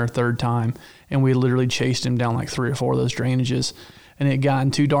second or third time, and we literally chased him down like 3 or 4 of those drainages, and it had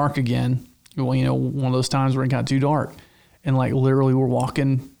gotten too dark again. Well, one of those times where it got too dark, and like literally we're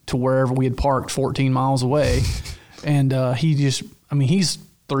walking to wherever we had parked 14 miles away, and he's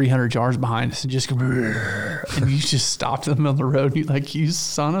 300 yards behind us, and and you just stopped in the middle of the road, and you're like, you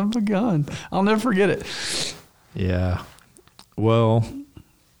son of a gun. I'll never forget it. Yeah. Well,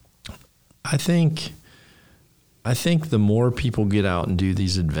 I think the more people get out and do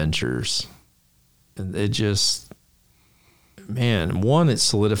these adventures, it just, man, one, it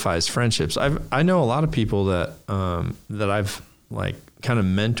solidifies friendships. I know a lot of people that I've like kind of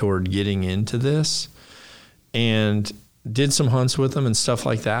mentored getting into this, and did some hunts with them and stuff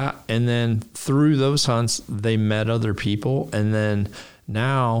like that. And then through those hunts, they met other people, and then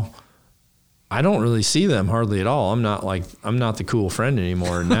now I don't really see them hardly at all. I'm not the cool friend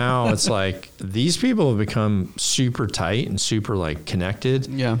anymore. Now it's like these people have become super tight and super like connected.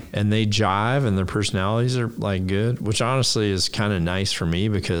 Yeah. And they jive, and their personalities are like good, which honestly is kind of nice for me,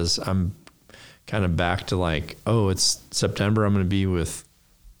 because I'm kind of back to like, oh, it's September, I'm going to be with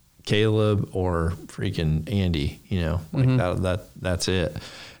Caleb or freaking Andy, like that's it.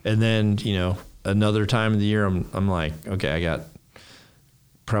 And then, another time of the year, I'm like, okay, I got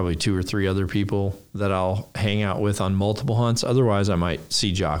probably 2 or 3 other people that I'll hang out with on multiple hunts. Otherwise, I might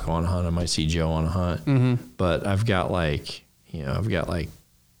see Jocko on a hunt. I might see Joe on a hunt. Mm-hmm. But I've got like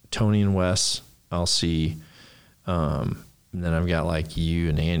Tony and Wes I'll see. And then I've got like you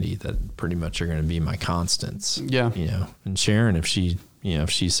and Andy that pretty much are going to be my constants. Yeah. And Sharon, if she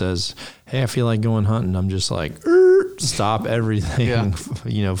says, hey, I feel like going hunting, I'm just like, stop everything,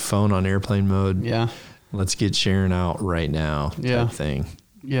 phone on airplane mode. Yeah. Let's get Sharon out right now type thing.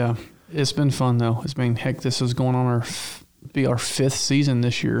 Yeah. It's been fun though. This is going on be our 5th season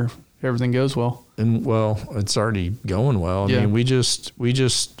this year. If everything goes well. And well, it's already going well. I mean, we just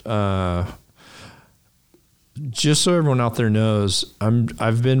so everyone out there knows,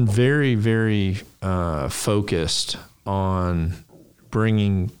 I've been very, very focused on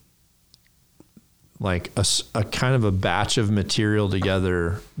bringing like a kind of a batch of material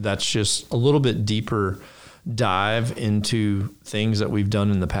together that's just a little bit deeper dive into things that we've done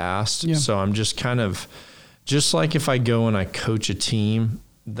in the past. Yeah. So I'm just kind of, just like if I go and I coach a team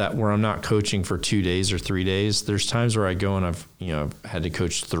where I'm not coaching for 2 days or 3 days, there's times where I go and I've had to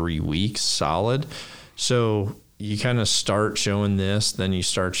coach 3 weeks solid. So you kind of start showing this, then you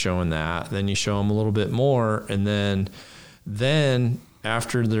start showing that, then you show them a little bit more. And then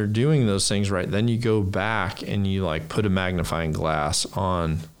after they're doing those things right, then you go back and you like put a magnifying glass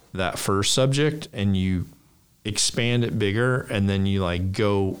on that first subject and you expand it bigger, and then you like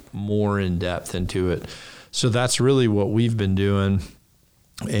go more in depth into it. So that's really what we've been doing.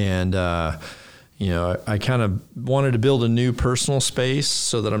 And, I kind of wanted to build a new personal space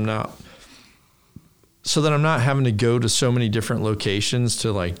so that I'm not having to go to so many different locations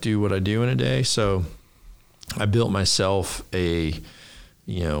to like do what I do in a day. So I built myself a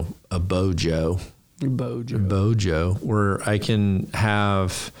bojo where I can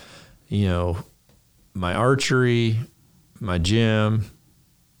have, my archery, my gym,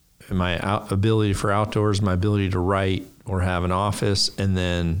 my ability for outdoors, my ability to write or have an office, and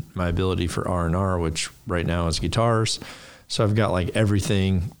then my ability for R&R, which right now is guitars. So I've got like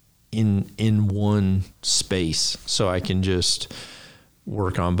everything in one space, so I can just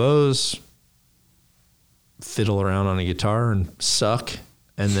work on bows, fiddle around on a guitar and suck,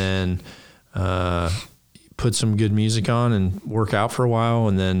 and then put some good music on and work out for a while,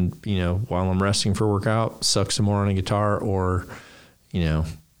 and then while I'm resting for workout, suck some more on a guitar, or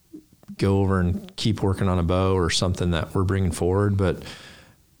go over and keep working on a bow or something that we're bringing forward. But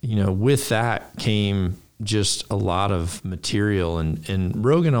with that came just a lot of material, and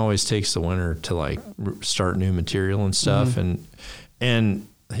Rogan always takes the winter to like start new material and stuff. And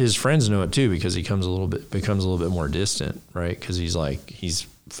his friends know it too, because he becomes a little bit more distant, right? Cause he's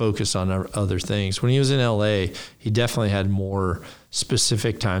focused on other things. When he was in LA, he definitely had more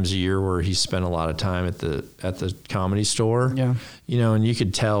specific times a year where he spent a lot of time at the Comedy Store. Yeah. And you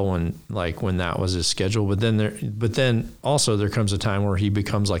could tell when that was his schedule, but then also there comes a time where he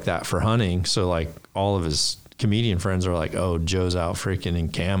becomes like that for hunting. So like all of his comedian friends are like, oh, Joe's out freaking in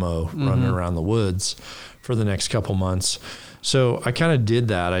camo running around the woods for the next couple months. So I kind of did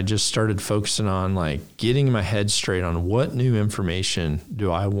that. I just started focusing on like getting my head straight on what new information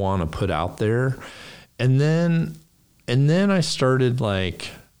do I want to put out there. And then I started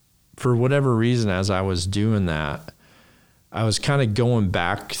like, for whatever reason, as I was doing that, I was kind of going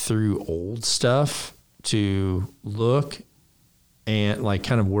back through old stuff to look and like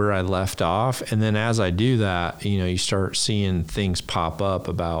kind of where I left off. And then as I do that, you start seeing things pop up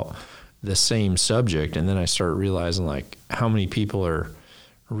about the same subject. And then I start realizing like how many people are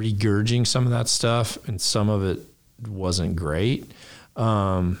regurging some of that stuff, and some of it wasn't great.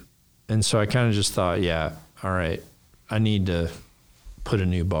 And so I kind of just thought, yeah, all right, I need to put a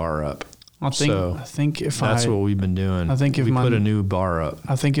new bar up. I think if that's what we've been doing. I think if we put a new bar up.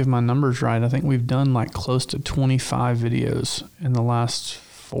 I think if my number's right, I think we've done like close to 25 videos in the last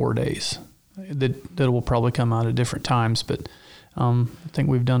 4 days. That will probably come out at different times, but I think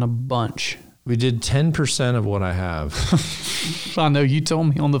we've done a bunch. We did 10% of what I have. I know you told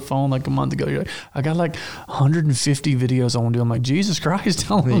me on the phone like a month ago, you're like, I got like 150 videos I want to do. I'm like, Jesus Christ,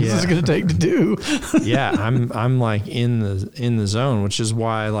 how long is this going to take to do? Yeah, I'm like in the zone, which is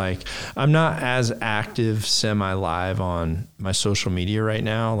why like I'm not as active semi-live on my social media right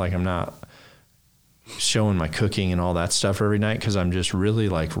now. Like I'm not showing my cooking and all that stuff every night, because I'm just really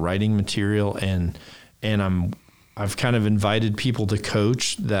like writing material, and I've kind of invited people to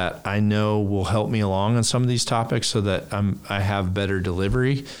coach that I know will help me along on some of these topics, so that I have better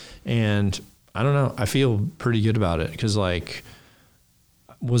delivery. And I don't know, I feel pretty good about it, because like,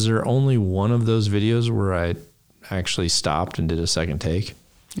 was there only one of those videos where I actually stopped and did a second take?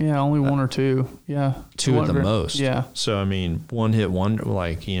 Yeah, only one or two. Yeah. Two at the most. Yeah. So, I mean, one hit wonder,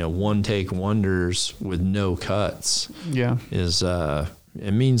 like, one take wonders with no cuts. Yeah. Is,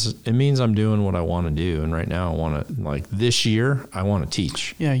 it means I'm doing what I want to do. And right now I want to, like this year, I want to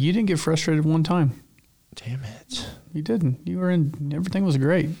teach. Yeah. You didn't get frustrated one time. Damn it. You didn't. Everything was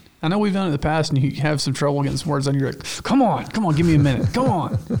great. I know we've done it in the past, and you have some trouble getting some words on. You're like, come on, give me a minute. Come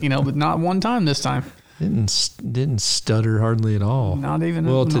on. But not one time this time. Didn't stutter hardly at all. Not even.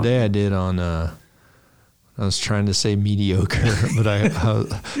 Well, today I did on, I was trying to say mediocre, but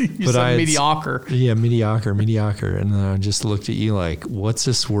mediocre. Yeah, mediocre. And then I just looked at you like, what's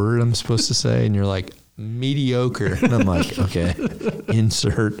this word I'm supposed to say? And you're like, mediocre. And I'm like, okay,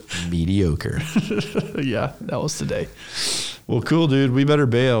 insert mediocre. Yeah, that was today. Well, cool, dude. We better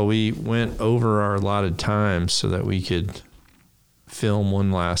bail. We went over our allotted time so that we could film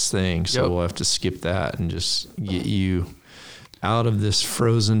one last thing. So we'll have to skip that and just get you out of this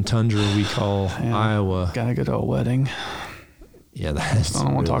frozen tundra we call Iowa. Gotta go to a wedding. Yeah, that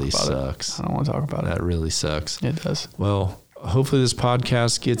really sucks. I don't want to talk about it. That really sucks. It does. Well, hopefully this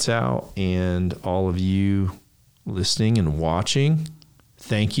podcast gets out, and all of you listening and watching,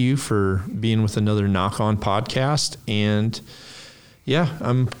 thank you for being with another Knock On podcast. And yeah,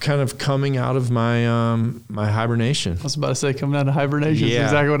 I'm kind of coming out of my my hibernation. I was about to say coming out of hibernation. Yeah,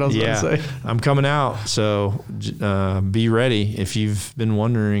 is exactly what I was about to say. I'm coming out, so be ready. If you've been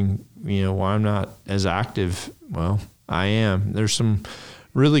wondering, why I'm not as active, well, I am. There's some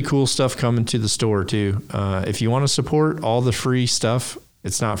really cool stuff coming to the store too. If you want to support all the free stuff,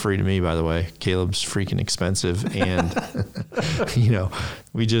 it's not free to me, by the way. Caleb's freaking expensive. And,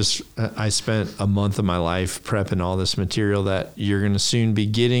 I spent a month of my life prepping all this material that you're going to soon be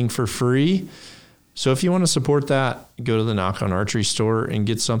getting for free. So if you want to support that, go to the Knock On Archery store and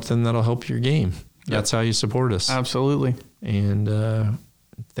get something that'll help your game. That's how you support us. Absolutely. And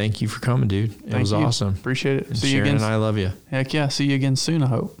thank you for coming, dude. It was awesome. Appreciate it. See you again. And I love you. Heck yeah. See you again soon, I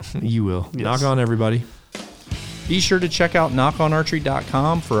hope. You will. Yes. Knock on, everybody. Be sure to check out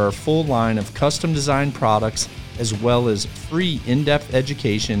knockonarchery.com for our full line of custom designed products, as well as free in-depth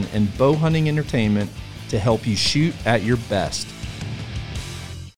education and bow hunting entertainment to help you shoot at your best.